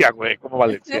Valencia, güey. ¿Cómo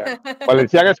Valencia?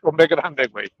 Valenciaga es con B grande,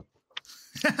 güey.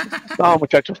 No,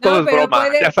 muchachos, todo es broma.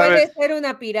 Puede ser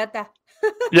una pirata.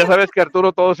 Ya sabes que a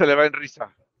Arturo todo se le va en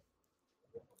risa.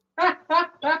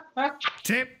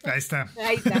 Sí, ahí está.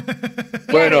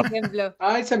 Bueno,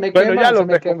 ay, se me quema. Ya los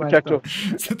dejo, muchachos.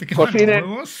 ¿Se te queman los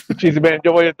huevos? Chisme.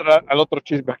 Yo voy a entrar al otro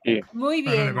chisme aquí. Muy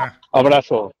bien.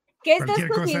 Abrazo. ¿Qué estás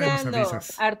cocinando,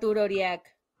 Arturo Oriac?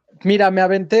 Mira, me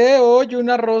aventé hoy un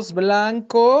arroz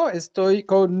blanco, estoy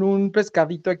con un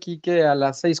pescadito aquí que a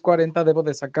las 6:40 debo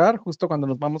de sacar, justo cuando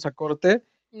nos vamos a corte,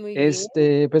 Muy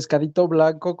bien. Pescadito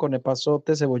blanco con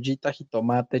epazote, cebollita,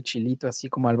 jitomate, chilito, así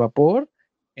como al vapor,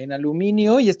 en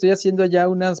aluminio, y estoy haciendo ya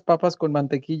unas papas con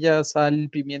mantequilla, sal,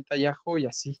 pimienta y ajo y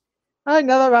así. Ay,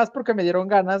 nada más porque me dieron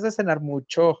ganas de cenar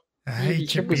mucho. Y Ay,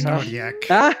 dije, pues, Chepino Oriac.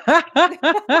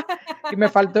 y me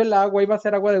faltó el agua, iba a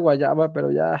ser agua de guayaba,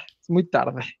 pero ya es muy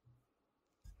tarde.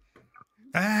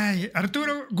 Ay,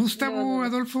 Arturo, Gustavo No.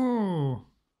 Adolfo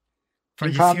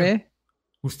falleció. Infame.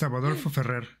 Gustavo Adolfo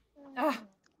Ferrer.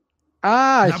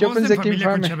 Yo pensé que infame.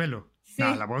 Con infame. Chabelo. Sí.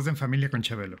 No, la voz de En Familia con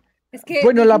Chabelo. Es que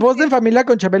Bueno, la voz de En Familia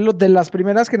con Chabelo, de las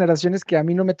primeras generaciones que a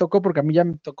mí no me tocó, porque a mí ya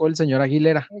me tocó el señor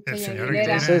Aguilera. El señor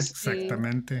Aguilera, Entonces,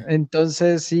 exactamente.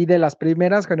 Entonces, sí, de las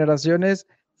primeras generaciones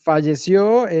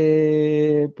falleció,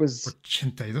 pues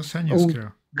 82 años, un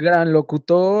creo. gran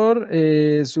locutor,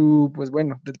 pues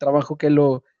bueno, del trabajo que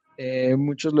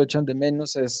muchos lo echan de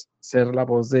menos es ser la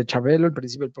voz de Chabelo, al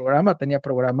principio del programa, tenía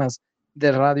programas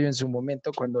de radio en su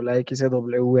momento cuando la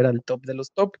XW era el top de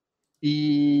los top,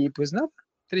 y pues nada,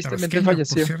 tristemente Tabasqueño,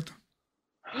 falleció. por cierto.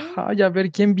 Ay, a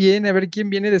ver quién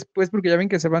viene después, porque ya ven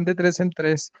que se van de 3 en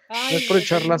 3. Ay, No es por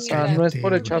echar la sal, no es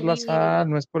por Cállate, echar la sal,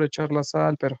 no es por echar la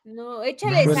sal, pero No,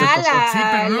 échale puede sal pasar. Sí,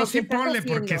 pero a no, lo sí que estás ponle,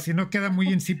 haciendo. porque si no queda muy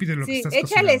insípido lo que Sí, estás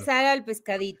échale cocinando. sal al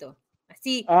pescadito.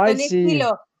 Así, Ay, sí.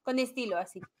 con estilo,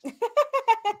 así.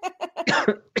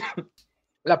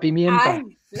 La pimienta.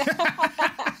 Ay.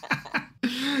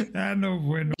 No,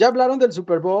 bueno. ¿Ya hablaron del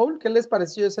Super Bowl? ¿Qué les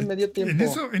pareció ese medio tiempo?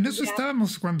 En eso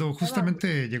estábamos cuando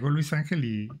justamente llegó Luis Ángel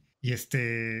y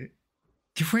 ¿qué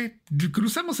fue?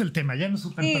 Cruzamos el tema, ya no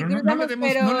supe, Sí, pero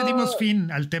no le dimos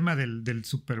fin al tema del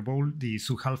Super Bowl y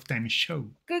su halftime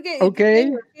show. Creo que Ok.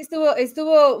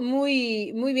 estuvo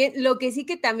muy, muy bien. Lo que sí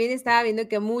que también estaba viendo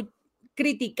que muy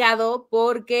criticado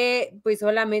porque pues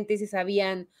solamente se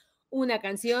sabían una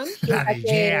canción, La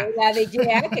de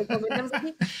Yeah, que comentamos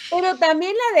aquí, pero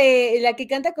también la que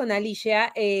canta con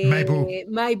Alicia,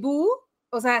 My Boo,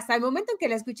 o sea, hasta el momento en que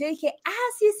la escuché dije,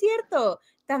 sí es cierto,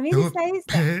 también está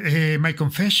esta. My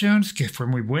Confessions, que fue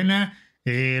muy buena,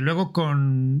 luego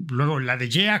la de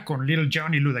Yeah con Little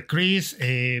John y Ludacris,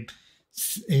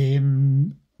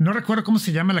 no recuerdo cómo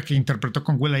se llama la que interpretó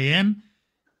con will.i.am,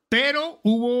 pero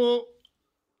hubo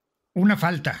una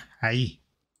falta ahí.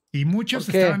 Y muchos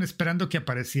estaban esperando que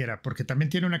apareciera, porque también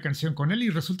tiene una canción con él y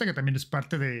resulta que también es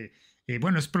parte de,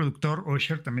 es productor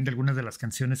Usher también de algunas de las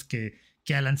canciones que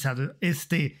ha lanzado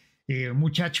este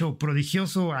muchacho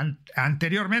prodigioso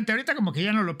anteriormente. Ahorita como que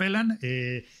ya no lo pelan.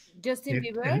 Justin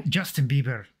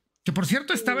Bieber. Que por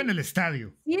cierto estaba en el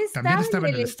estadio. Sí, también estaba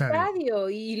en el estadio.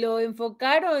 Y lo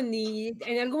enfocaron y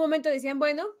en algún momento decían,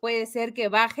 bueno, puede ser que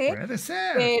baje. Puede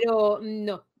ser. Pero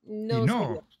no.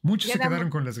 Muchos se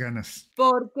quedaron con las ganas.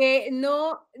 Porque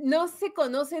no se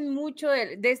conocen mucho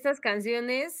de estas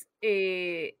canciones,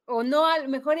 o no, a lo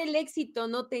mejor el éxito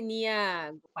no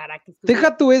tenía para que estuviera.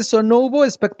 Deja tú eso, no hubo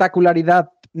espectacularidad,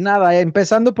 nada,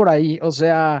 empezando por ahí, o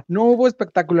sea, no hubo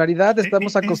espectacularidad,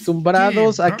 estamos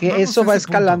acostumbrados a que eso va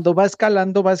escalando,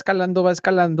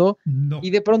 no. Y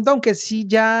de pronto, aunque sí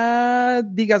ya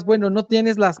digas, bueno, no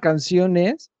tienes las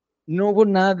canciones, no hubo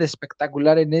nada de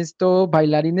espectacular en esto,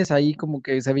 bailarines ahí como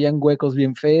que se veían huecos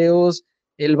bien feos,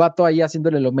 el vato ahí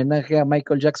haciéndole el homenaje a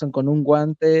Michael Jackson con un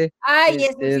guante,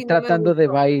 tratando de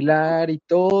bailar y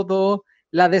todo,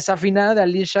 la desafinada de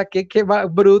Alicia, que va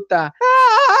bruta.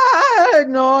 ¡Ay!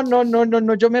 No,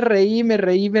 yo me reí,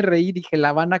 dije,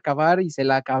 la van a acabar y se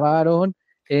la acabaron.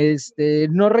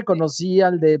 No reconocí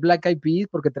al de Black Eyed Peas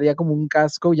porque traía como un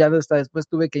casco, ya hasta después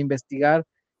tuve que investigar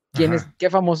qué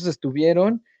famosos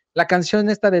estuvieron. La canción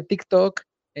esta de TikTok,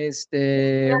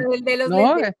 de los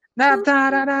 ¿no?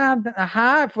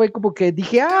 Fue como que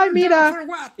dije, ay, mira,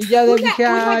 y ya dije,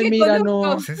 ay, mira,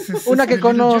 no, una que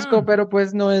conozco, pero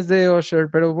pues no es de Usher,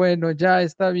 pero bueno, ya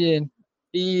está bien.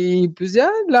 Y pues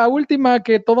ya, la última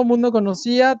que todo mundo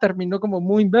conocía terminó como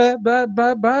muy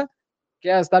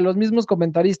que hasta los mismos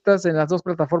comentaristas en las dos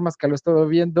plataformas que lo estaba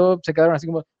viendo se quedaron así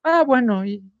como, bueno,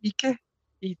 ¿y qué?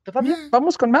 ¿Y todavía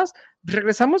vamos con más?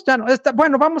 ¿Regresamos? Ya no.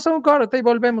 Bueno, vamos a un corte y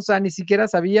volvemos. Ni siquiera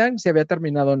sabían si había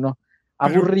terminado o no.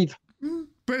 Aburrido.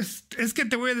 Pues es que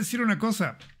te voy a decir una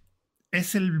cosa.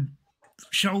 Es el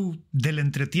show del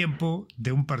entretiempo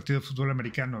de un partido de fútbol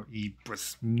americano. Y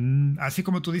pues, así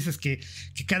como tú dices que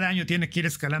cada año tiene que ir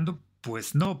escalando,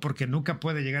 pues no, porque nunca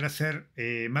puede llegar a ser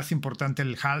más importante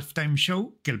el halftime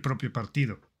show que el propio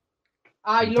partido.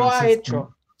 Entonces, lo ha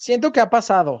hecho. Siento que ha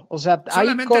pasado, o sea,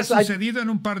 solamente ha sucedido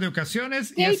en un par de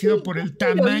ocasiones y ha sido por el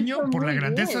tamaño, por la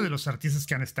grandeza de los artistas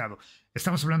que han estado.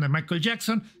 Estamos hablando de Michael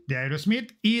Jackson, de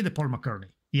Aerosmith y de Paul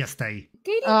McCartney. Y hasta ahí.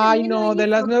 Ay, no, de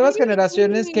las nuevas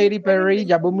generaciones, Katy Perry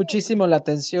llamó muchísimo la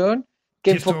atención.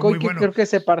 que enfocó y que bueno. Creo que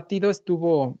ese partido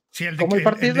estuvo como el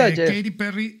partido de ayer. Katy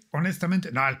Perry,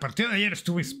 honestamente, no, el partido de ayer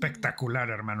estuvo espectacular,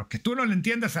 hermano. Que tú no le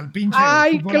entiendas al pinche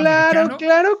fútbol americano.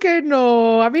 Claro que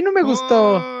no. A mí no me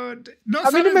gustó. No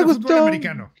a mí no me gustó. Fútbol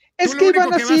americano. Es que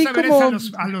iban así como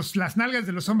las nalgas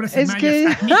de los hombres en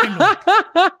mayas.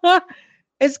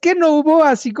 Es que no hubo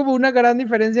así como una gran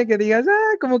diferencia que digas,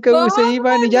 como que se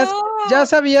iban y ya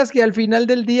sabías que al final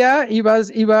del día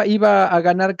iba a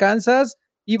ganar Kansas,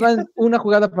 iban una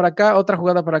jugada para acá, otra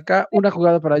jugada para acá, una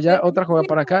jugada para allá, otra jugada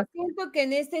para acá. Siento que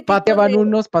en este pateaban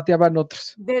unos, pateaban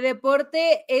otros. De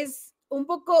deporte es un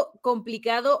poco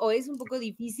complicado o es un poco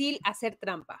difícil hacer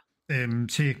trampa.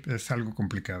 Sí, es algo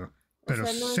complicado. Pero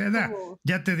se da.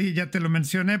 Ya te lo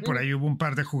mencioné, por ahí hubo un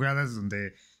par de jugadas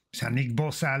donde Nick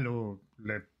Bosa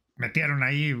le metieron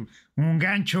ahí un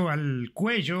gancho al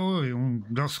cuello,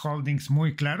 dos holdings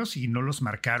muy claros y no los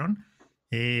marcaron.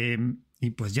 Y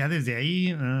pues ya desde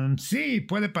ahí, sí,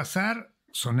 puede pasar.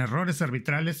 Son errores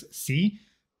arbitrales, sí,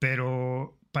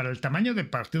 pero para el tamaño del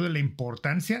partido y la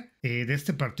importancia de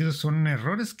este partido son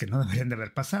errores que no deberían de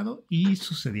haber pasado y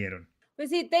sucedieron. Pues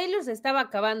sí, Taylor se estaba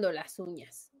acabando las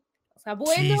uñas. O sea,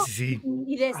 bueno. Sí.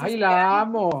 Y ay, la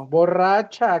amo,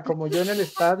 borracha, como yo en el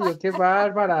estadio, qué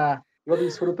bárbara. Lo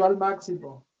disfrutó al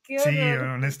máximo. Sí,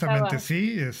 honestamente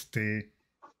sí.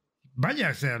 Vaya,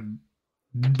 o sea,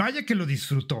 vaya que lo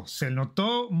disfrutó. Se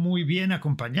notó muy bien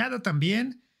acompañada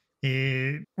también.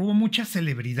 Hubo muchas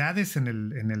celebridades en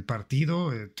el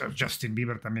partido. Justin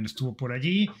Bieber también estuvo por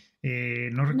allí.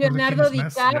 No recuerdo quién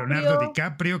es más. Leonardo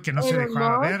DiCaprio, que no se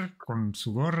dejaba ver con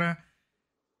su gorra.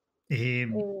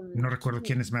 No recuerdo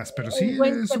quién es más, pero sí,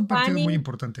 es un partido muy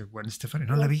importante. Gwen Stefani,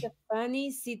 no la vi.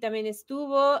 Stefani sí también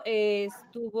estuvo.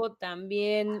 Estuvo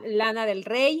también Lana del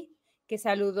Rey, que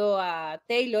saludó a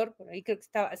Taylor. Por ahí creo que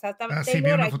estaba Taylor. Sí,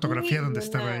 vi una fotografía donde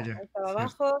estaba ella. Estaba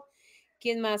abajo.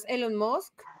 ¿Quién más? Elon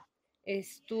Musk.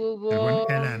 Estuvo. El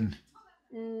buen Elon.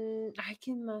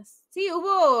 ¿Quién más? Sí,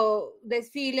 hubo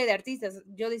desfile de artistas.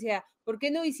 Yo decía, ¿por qué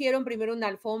no hicieron primero una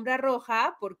alfombra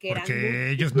roja?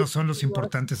 Porque ellos no son los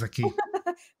importantes aquí.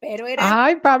 Pero era.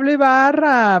 Ay, Pablo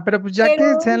Ibarra, pero pues ya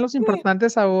que sean los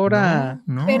importantes ahora.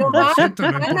 No, lo siento,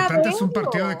 lo importante es un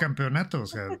partido de campeonato, o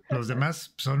sea, los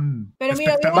demás son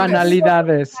espectadores.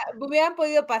 Banalidades. Hubieran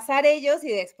podido pasar ellos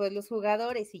y después los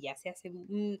jugadores y ya se hace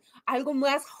algo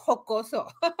más jocoso.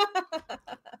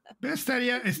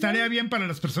 Estaría bien para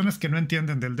las personas que no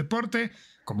entienden del deporte,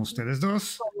 como ustedes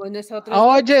dos.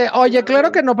 Oye,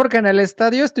 claro que no, porque en el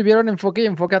estadio estuvieron enfoque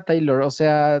a Taylor, o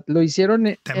sea, lo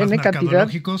hicieron temas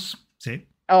mercadológicos, sí.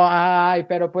 Ay,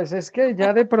 pero pues es que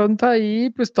ya de pronto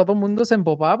ahí, pues todo mundo se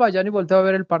embobaba, ya ni volteaba a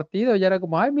ver el partido, ya era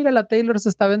como, ay, mira, la Taylor se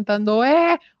está aventando,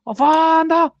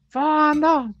 fondo,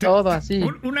 todo así.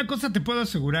 Una cosa te puedo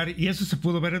asegurar, y eso se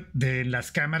pudo ver de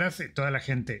las cámaras y toda la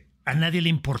gente, a nadie le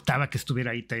importaba que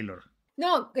estuviera ahí Taylor.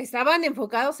 No, estaban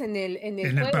enfocados en el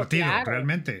juego, partido, claro.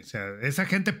 Realmente. O sea, esa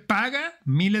gente paga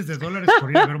miles de dólares por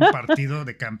ir a ver un partido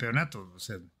de campeonato. O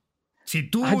sea, si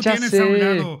tú tienes a un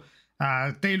lado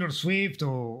a Taylor Swift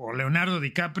o Leonardo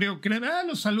DiCaprio, que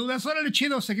los saludas, órale,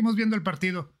 chido, seguimos viendo el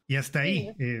partido. Y hasta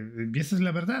ahí. Y esa es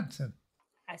la verdad. O sea,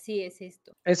 así es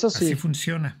esto. Eso sí. Así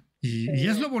funciona. Y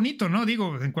es lo bonito, ¿no?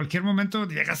 Digo, en cualquier momento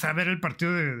llegas a ver el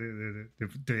partido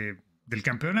del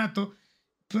campeonato.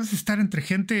 Puedes estar entre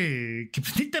gente que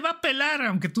ni te va a pelar,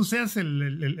 aunque tú seas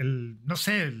el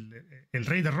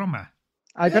rey de Roma.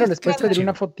 Ay, pero les puedes pedir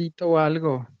una fotito o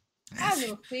algo.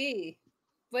 No, sí,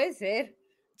 puede ser.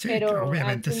 Sí, pero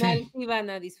obviamente al final sí. Sí van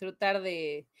a disfrutar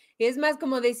de... Es más,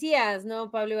 como decías,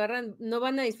 ¿no, Pablo Ibarra? No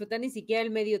van a disfrutar ni siquiera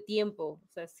el medio tiempo.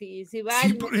 O sea, si va...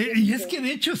 Sí, y es que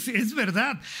de hecho es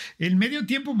verdad. El medio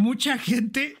tiempo mucha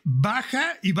gente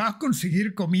baja y va a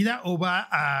conseguir comida o va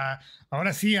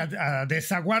ahora sí a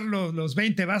desaguar los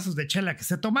 20 vasos de chela que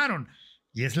se tomaron.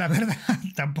 Y es la verdad,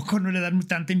 tampoco no le dan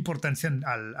tanta importancia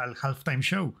al halftime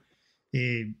show.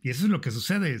 Y eso es lo que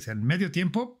sucede. O sea, en medio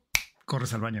tiempo,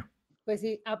 corres al baño. Pues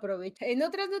sí, aprovecha. En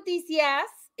otras noticias,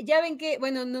 ya ven que,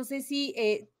 bueno, no sé si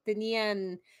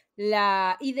tenían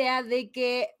la idea de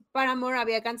que Paramore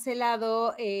había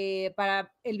cancelado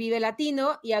para el Vive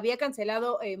Latino y había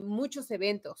cancelado muchos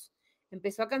eventos.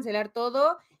 Empezó a cancelar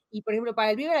todo y, por ejemplo,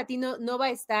 para el Vive Latino no va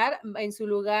a estar, en su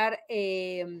lugar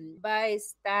va a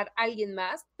estar alguien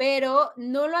más, pero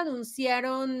no lo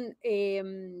anunciaron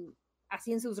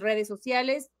así en sus redes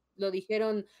sociales. Lo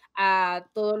dijeron a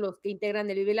todos los que integran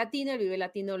el Vive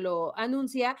Latino lo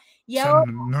anuncia. Y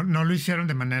ahora, no lo hicieron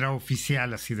de manera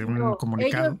oficial, así de un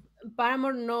comunicado.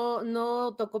 Paramore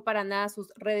no tocó para nada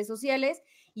sus redes sociales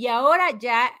y ahora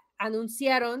ya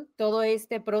anunciaron todo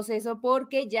este proceso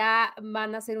porque ya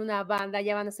van a ser una banda,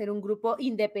 ya van a ser un grupo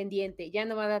independiente, ya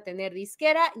no van a tener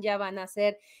disquera, ya van a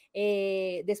ser,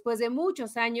 después de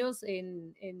muchos años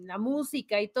en la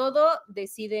música y todo,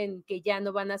 deciden que ya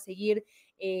no van a seguir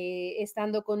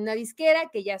estando con una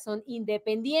disquera, que ya son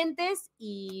independientes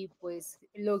y pues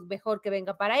lo mejor que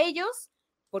venga para ellos,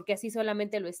 porque así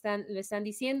solamente lo están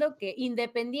diciendo, que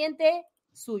independiente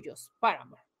suyos,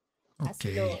 Paramore.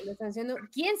 Así lo están haciendo.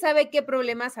 ¿Quién sabe qué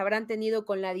problemas habrán tenido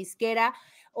con la disquera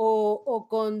o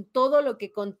con todo lo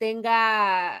que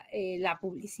contenga la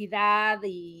publicidad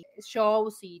y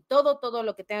shows y todo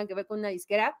lo que tenga que ver con una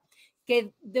disquera?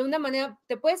 Que de una manera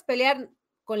te puedes pelear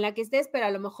con la que estés, pero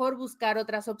a lo mejor buscar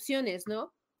otras opciones,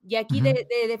 ¿no? Y aquí de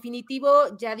definitivo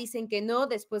ya dicen que no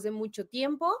después de mucho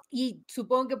tiempo y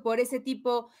supongo que por ese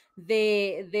tipo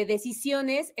de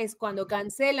decisiones es cuando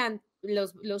cancelan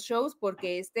los shows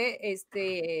porque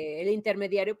el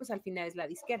intermediario pues al final es la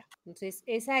disquera. Entonces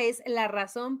esa es la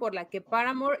razón por la que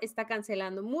Paramore está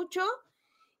cancelando mucho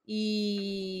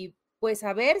y pues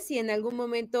a ver si en algún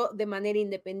momento de manera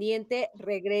independiente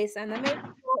regresan a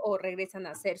México o regresan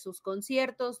a hacer sus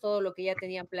conciertos, todo lo que ya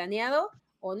tenían planeado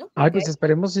o no. Ay, pues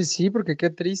esperemos si sí, porque qué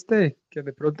triste que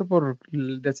de pronto por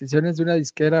decisiones de una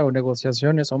disquera o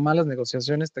negociaciones o malas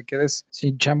negociaciones te quedes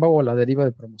sin chamba o a la deriva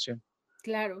de promoción.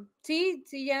 Claro, sí,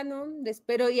 ya no,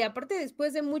 pero y aparte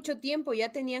después de mucho tiempo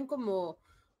ya tenían como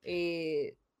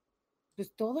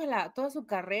pues toda su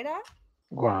carrera.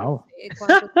 Wow.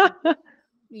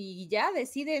 Y ya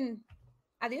deciden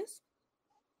adiós.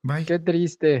 Bye. Qué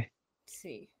triste.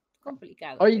 Sí,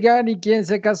 complicado. Oigan, y quien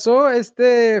se casó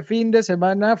este fin de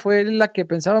semana fue la que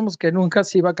pensábamos que nunca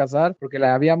se iba a casar, porque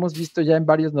la habíamos visto ya en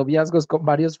varios noviazgos con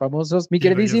varios famosos. Mi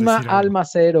queridísima Alma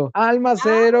Cero. Alma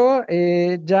Cero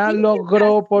ya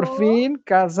logró por fin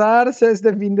casarse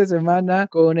este fin de semana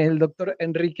con el doctor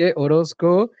Enrique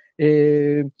Orozco.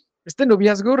 Este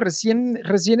noviazgo recién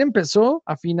empezó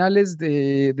a finales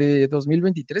de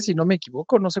 2023, si no me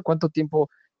equivoco, no sé cuánto tiempo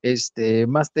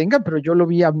más tenga, pero yo lo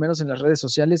vi al menos en las redes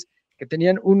sociales que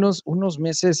tenían unos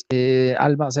meses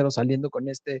Alma Cero saliendo con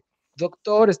este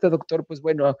doctor. Este doctor, pues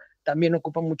bueno, también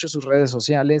ocupa mucho sus redes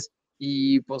sociales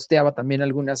y posteaba también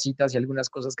algunas citas y algunas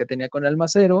cosas que tenía con Alma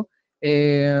Cero.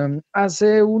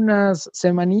 Hace unas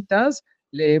semanitas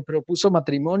le propuso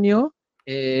matrimonio.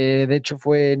 De hecho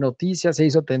fue noticia, se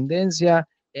hizo tendencia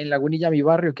en Lagunilla, mi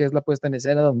barrio, que es la puesta en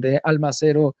escena donde Alma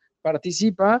Cero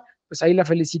participa, pues ahí la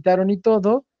felicitaron y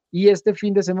todo, y este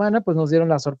fin de semana pues nos dieron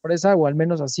la sorpresa, o al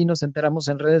menos así nos enteramos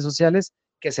en redes sociales,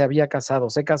 que se había casado.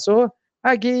 Se casó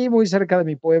aquí muy cerca de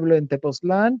mi pueblo en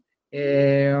Tepoztlán.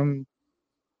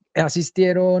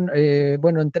 Asistieron,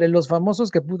 bueno, entre los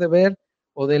famosos que pude ver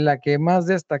o de la que más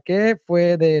destaqué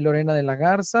fue de Lorena de la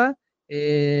Garza,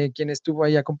 quien estuvo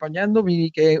ahí acompañando.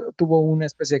 Vi que tuvo una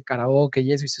especie de karaoke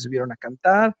y eso, y se subieron a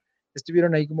cantar.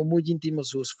 Estuvieron ahí como muy íntimos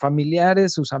sus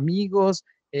familiares, sus amigos,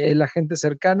 la gente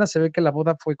cercana. Se ve que la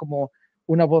boda fue como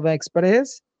una boda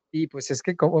express, y pues es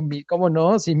que cómo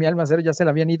no, si mi Alma Cero ya se le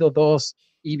habían ido dos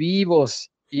y vivos,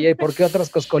 y por qué otras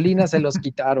coscolinas se los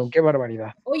quitaron. Qué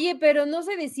barbaridad. Oye, pero no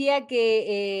se decía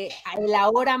que el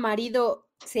ahora marido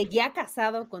seguía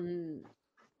casado con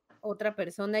otra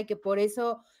persona y que por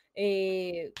eso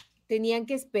tenían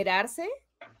que esperarse.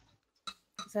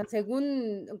 O sea,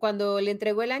 según cuando le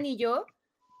entregó el anillo,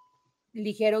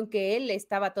 dijeron que él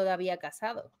estaba todavía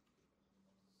casado.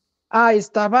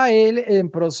 Estaba él en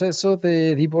proceso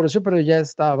de divorcio, pero ya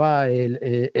estaba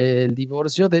el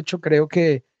divorcio. De hecho, creo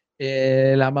que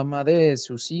la mamá de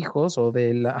sus hijos o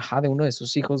de uno de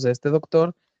sus hijos de este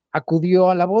doctor acudió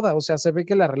a la boda. O sea, se ve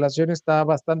que la relación está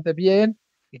bastante bien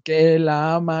y que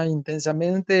la ama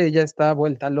intensamente. Ella está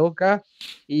vuelta loca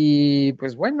y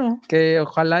pues bueno, que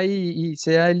ojalá y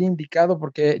sea el indicado,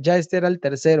 porque ya este era el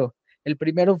tercero. El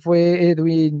primero fue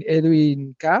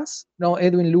Edwin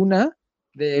Luna,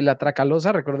 de la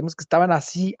Tracalosa. Recordemos que estaban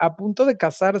así a punto de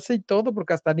casarse y todo, por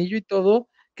Castanillo y todo,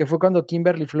 que fue cuando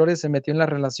Kimberly Flores se metió en la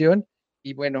relación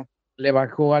y bueno, le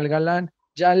bajó al galán.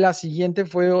 Ya la siguiente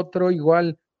fue otro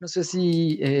igual, no sé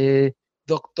si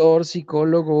doctor,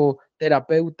 psicólogo,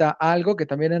 terapeuta, algo que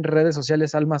también en redes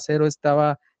sociales Alma Cero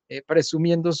estaba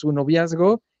presumiendo su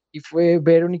noviazgo, y fue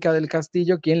Verónica del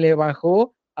Castillo quien le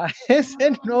bajó a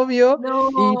ese novio. No.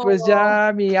 Y pues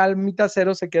ya mi Almita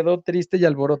Cero se quedó triste y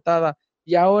alborotada.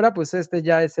 Y ahora pues este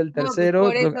ya es el tercero.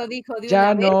 No, pues por eso dijo de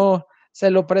ya una vez. No se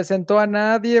lo presentó a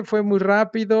nadie, fue muy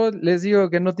rápido. Les digo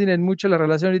que no tienen mucho la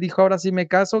relación y dijo, ahora sí me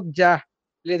caso, ya.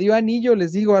 Le dio anillo,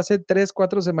 les digo, hace 3,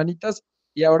 4 semanitas,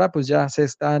 y ahora pues ya se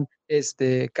están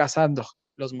casando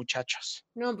los muchachos.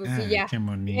 No, pues sí, ya.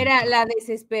 Era la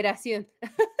desesperación.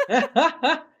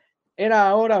 Era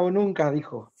ahora o nunca,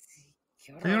 dijo.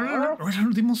 Ahora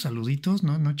no dimos saluditos,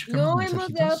 no checamos No mensajitos.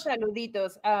 hemos dado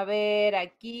saluditos. A ver,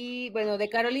 aquí, bueno, de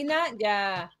Carolina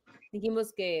ya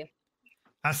dijimos que...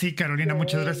 Ah, sí, Carolina,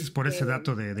 muchas gracias por ese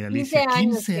dato de Alicia.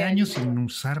 15 años sin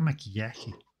usar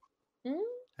maquillaje.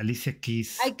 Alicia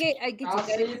Keys. Hay que checar.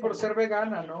 Sí, por ser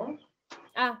vegana, ¿no?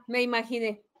 Me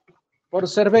imaginé. Por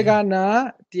ser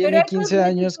vegana, tiene 15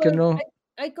 años que no.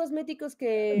 Hay cosméticos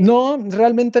que... No,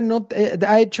 realmente no.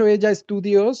 Ha hecho ella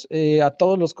estudios a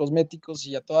todos los cosméticos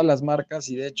y a todas las marcas,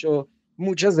 y de hecho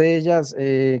muchas de ellas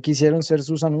quisieron ser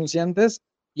sus anunciantes,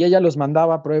 y ella los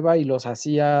mandaba a prueba y los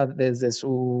hacía desde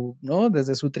su, ¿no?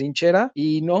 Desde su trinchera,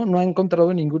 y no ha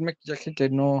encontrado ningún maquillaje que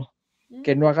no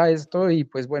haga esto, y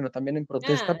pues bueno, también en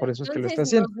protesta, por eso es que lo está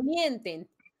haciendo.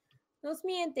 Nos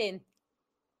mienten.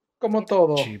 Como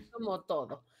todo. Sí. Como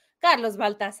todo. Carlos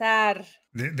Baltasar.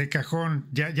 De cajón,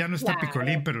 ya no está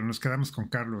Picolín, pero nos quedamos con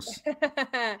Carlos.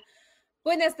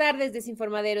 Buenas tardes,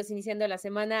 desinformaderos, iniciando la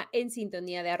semana en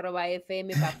sintonía de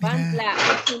 @FM Papantla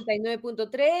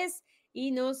 89.3,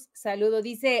 y nos saludo,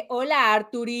 dice, hola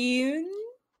Arturín.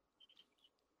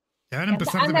 ¿Ya van a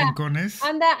empezar de brincones?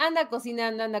 Anda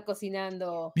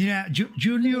cocinando. Mira,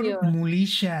 Junior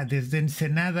Mulisha, desde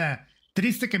Ensenada.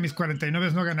 Triste que mis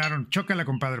 49 no ganaron. Chócala,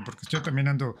 compadre, porque yo también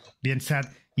ando bien sad.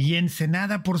 Y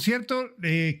Ensenada, por cierto,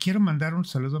 quiero mandar un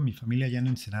saludo a mi familia allá en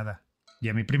Ensenada. Y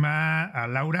a mi prima, a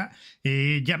Laura.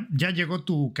 Ya llegó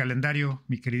tu calendario,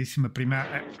 mi queridísima prima.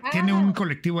 Tiene un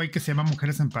colectivo ahí que se llama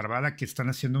Mujeres en Parvada, que están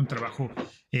haciendo un trabajo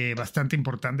bastante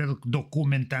importante,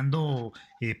 documentando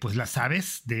pues las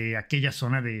aves de aquella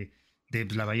zona de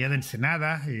la bahía de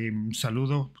Ensenada. Un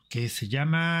saludo, que se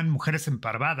llaman Mujeres en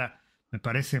Parvada, me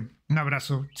parece. Un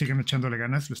abrazo, sigan echándole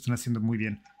ganas, lo están haciendo muy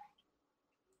bien.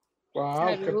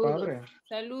 Wow, qué padre.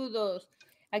 Saludos.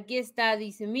 Aquí está,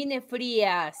 dice Mine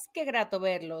Frías. Qué grato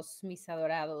verlos, mis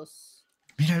adorados.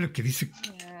 Mira lo que dice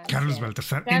Carlos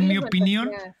Baltasar. En mi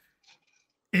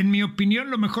opinión,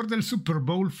 lo mejor del Super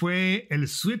Bowl fue el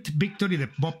Sweet Victory de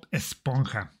Bob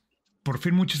Esponja. Por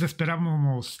fin muchos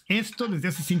esperábamos esto desde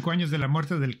hace 5 años de la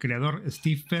muerte del creador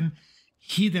Stephen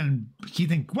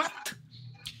Hiddenwatt.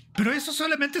 Pero eso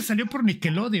solamente salió por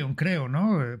Nickelodeon, creo,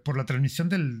 ¿no? Por la transmisión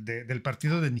del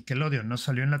partido de Nickelodeon, no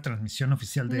salió en la transmisión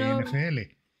oficial de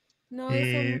NFL. No,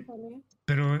 eso no salió.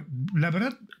 Pero la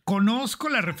verdad, conozco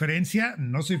la referencia,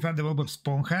 no soy fan de Bob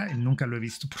Esponja, nunca lo he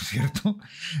visto, por cierto.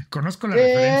 Conozco la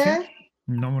referencia.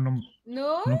 No,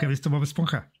 nunca he visto Bob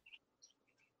Esponja.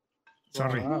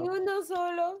 Sorry. Ni uno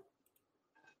solo.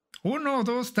 1 o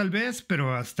 2 tal vez,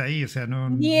 pero hasta ahí, o sea, no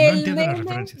entiendo las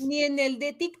referencias. Ni en el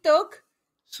de TikTok.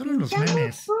 Solo los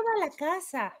memes. Toda la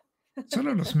casa.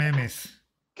 Solo los memes.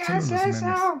 ¿Qué es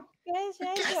eso? ¿Qué es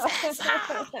eso?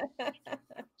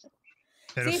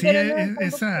 Pero sí,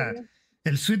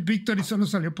 el Sweet Victory solo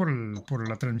salió por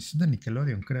la transmisión de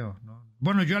Nickelodeon, creo, ¿no?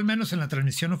 Bueno, yo al menos en la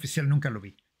transmisión oficial nunca lo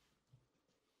vi.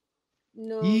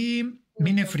 Y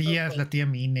Mine Frías, la tía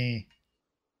Mine.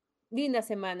 Linda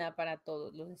semana para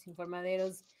todos los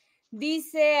desinformaderos.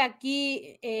 Dice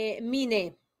aquí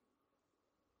Mine.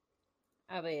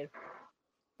 A ver,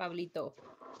 Pablito.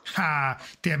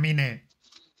 Tía Mine.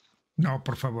 No,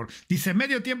 por favor. Dice,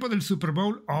 medio tiempo del Super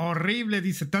Bowl, horrible.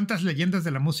 Dice, tantas leyendas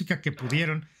de la música que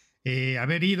pudieron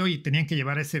haber ido y tenían que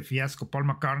llevar ese fiasco. Paul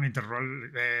McCartney,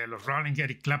 los Rolling,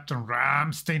 Eric Clapton,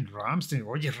 Rammstein.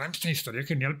 Oye, Rammstein estaría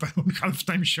genial para un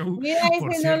halftime show. Mira,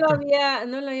 ese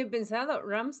no lo había pensado,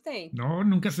 Rammstein. No,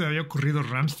 nunca se me había ocurrido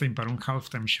Rammstein para un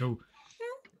halftime show.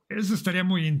 Eso estaría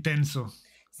muy intenso.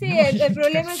 Sí, el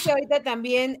problema es que ahorita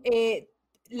también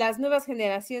las nuevas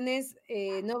generaciones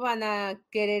no van a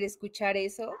querer escuchar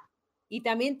eso, y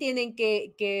también tienen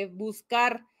que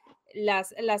buscar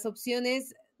las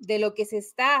opciones de lo que se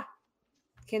está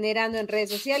generando en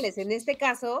redes sociales. En este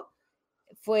caso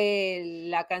fue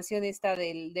la canción esta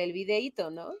del videíto,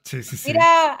 ¿no? Sí.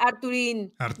 Mira,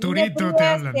 Arturito, te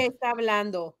hablan. Te está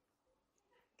hablando.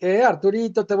 ¿Qué,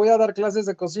 Arturito? Te voy a dar clases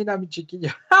de cocina, mi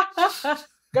chiquilla.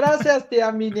 Gracias,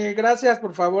 tía Mine, gracias,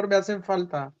 por favor, me hacen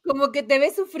falta. Como que te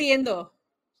ves sufriendo.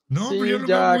 No, sí, pero yo lo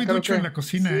veo muy ducho en la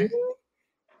cocina, sí,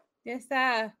 ya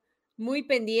está muy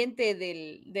pendiente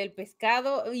del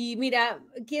pescado. Y mira,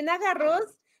 quien haga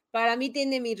arroz, para mí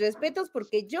tiene mis respetos,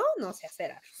 porque yo no sé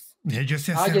hacer arroz. Yo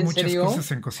sé hacer muchas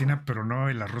cosas en cocina, pero no,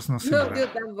 el arroz no sé. No, yo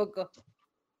tampoco.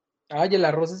 Ay, el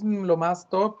arroz es lo más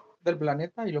top del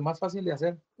planeta y lo más fácil de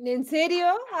hacer. ¿En serio?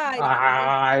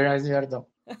 Ay, no es cierto.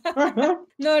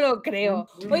 No lo creo.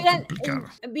 Oigan,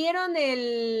 ¿vieron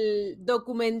el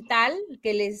documental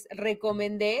que les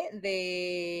recomendé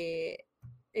de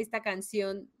esta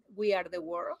canción We Are the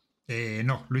World?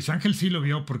 No, Luis Ángel sí lo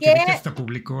vio porque vi que hasta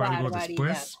publicó algo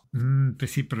después.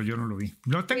 Pues sí, pero yo no lo vi.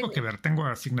 Lo tengo que ver, tengo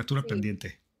asignatura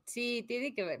pendiente. Sí,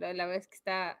 tiene que verlo, la verdad es que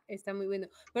está muy bueno.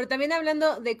 Pero también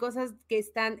hablando de cosas que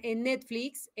están en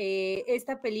Netflix,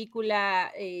 esta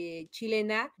película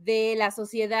chilena de La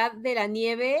Sociedad de la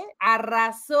Nieve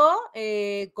arrasó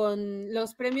con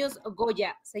los premios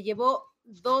Goya. Se llevó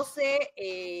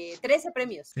 13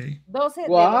 premios. Sí. 12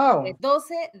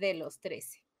 de los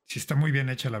 13. Sí, está muy bien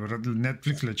hecha, la verdad.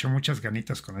 Netflix le echó muchas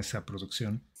ganitas con esa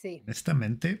producción. Sí.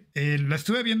 Honestamente. La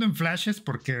estuve viendo en flashes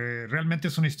porque realmente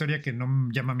es una historia que no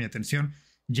llama mi atención.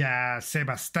 Ya sé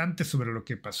bastante sobre lo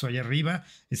que pasó allá arriba.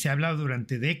 Se ha hablado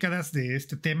durante décadas de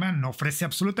este tema. No ofrece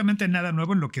absolutamente nada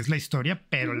nuevo en lo que es la historia,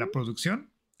 pero la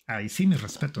producción, ahí sí, mis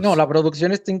respetos. No, la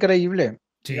producción está increíble.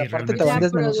 Sí, y aparte te van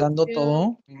desmenuzando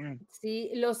todo.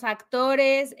 Sí, los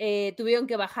actores tuvieron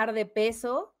que bajar de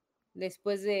peso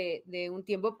después de un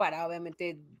tiempo para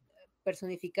obviamente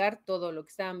personificar todo lo que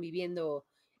estaban viviendo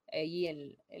allí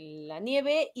en la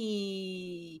nieve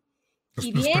y ¿Los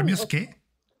premios qué?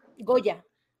 Goya.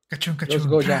 Cachón. Los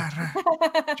Goya.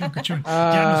 Cachón.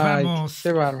 Ya nos vamos.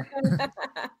 Qué bárbaro.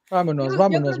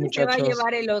 Vámonos, muchachos. Se va a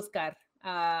llevar el Oscar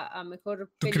a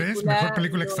mejor película. ¿Tú crees? ¿Mejor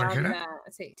película extranjera?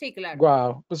 Sí, claro.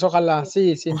 Wow, pues ojalá,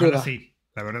 sí, sin duda. Sí.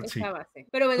 La verdad, sí.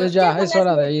 Pero bueno, pues ya, es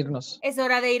hora de irnos. Es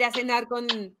hora de ir a cenar con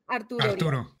Arturo.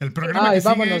 El programa que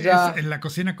sigue es En la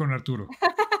Cocina con Arturo.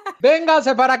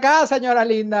 Véngase para acá, señora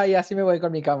linda, y así me voy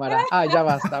con mi cámara. Ya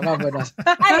basta, vámonos.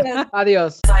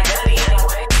 Adiós.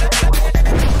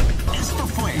 Esto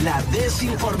fue La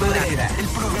Desinformadera, el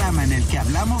programa en el que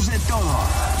hablamos de todo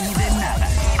y de nada.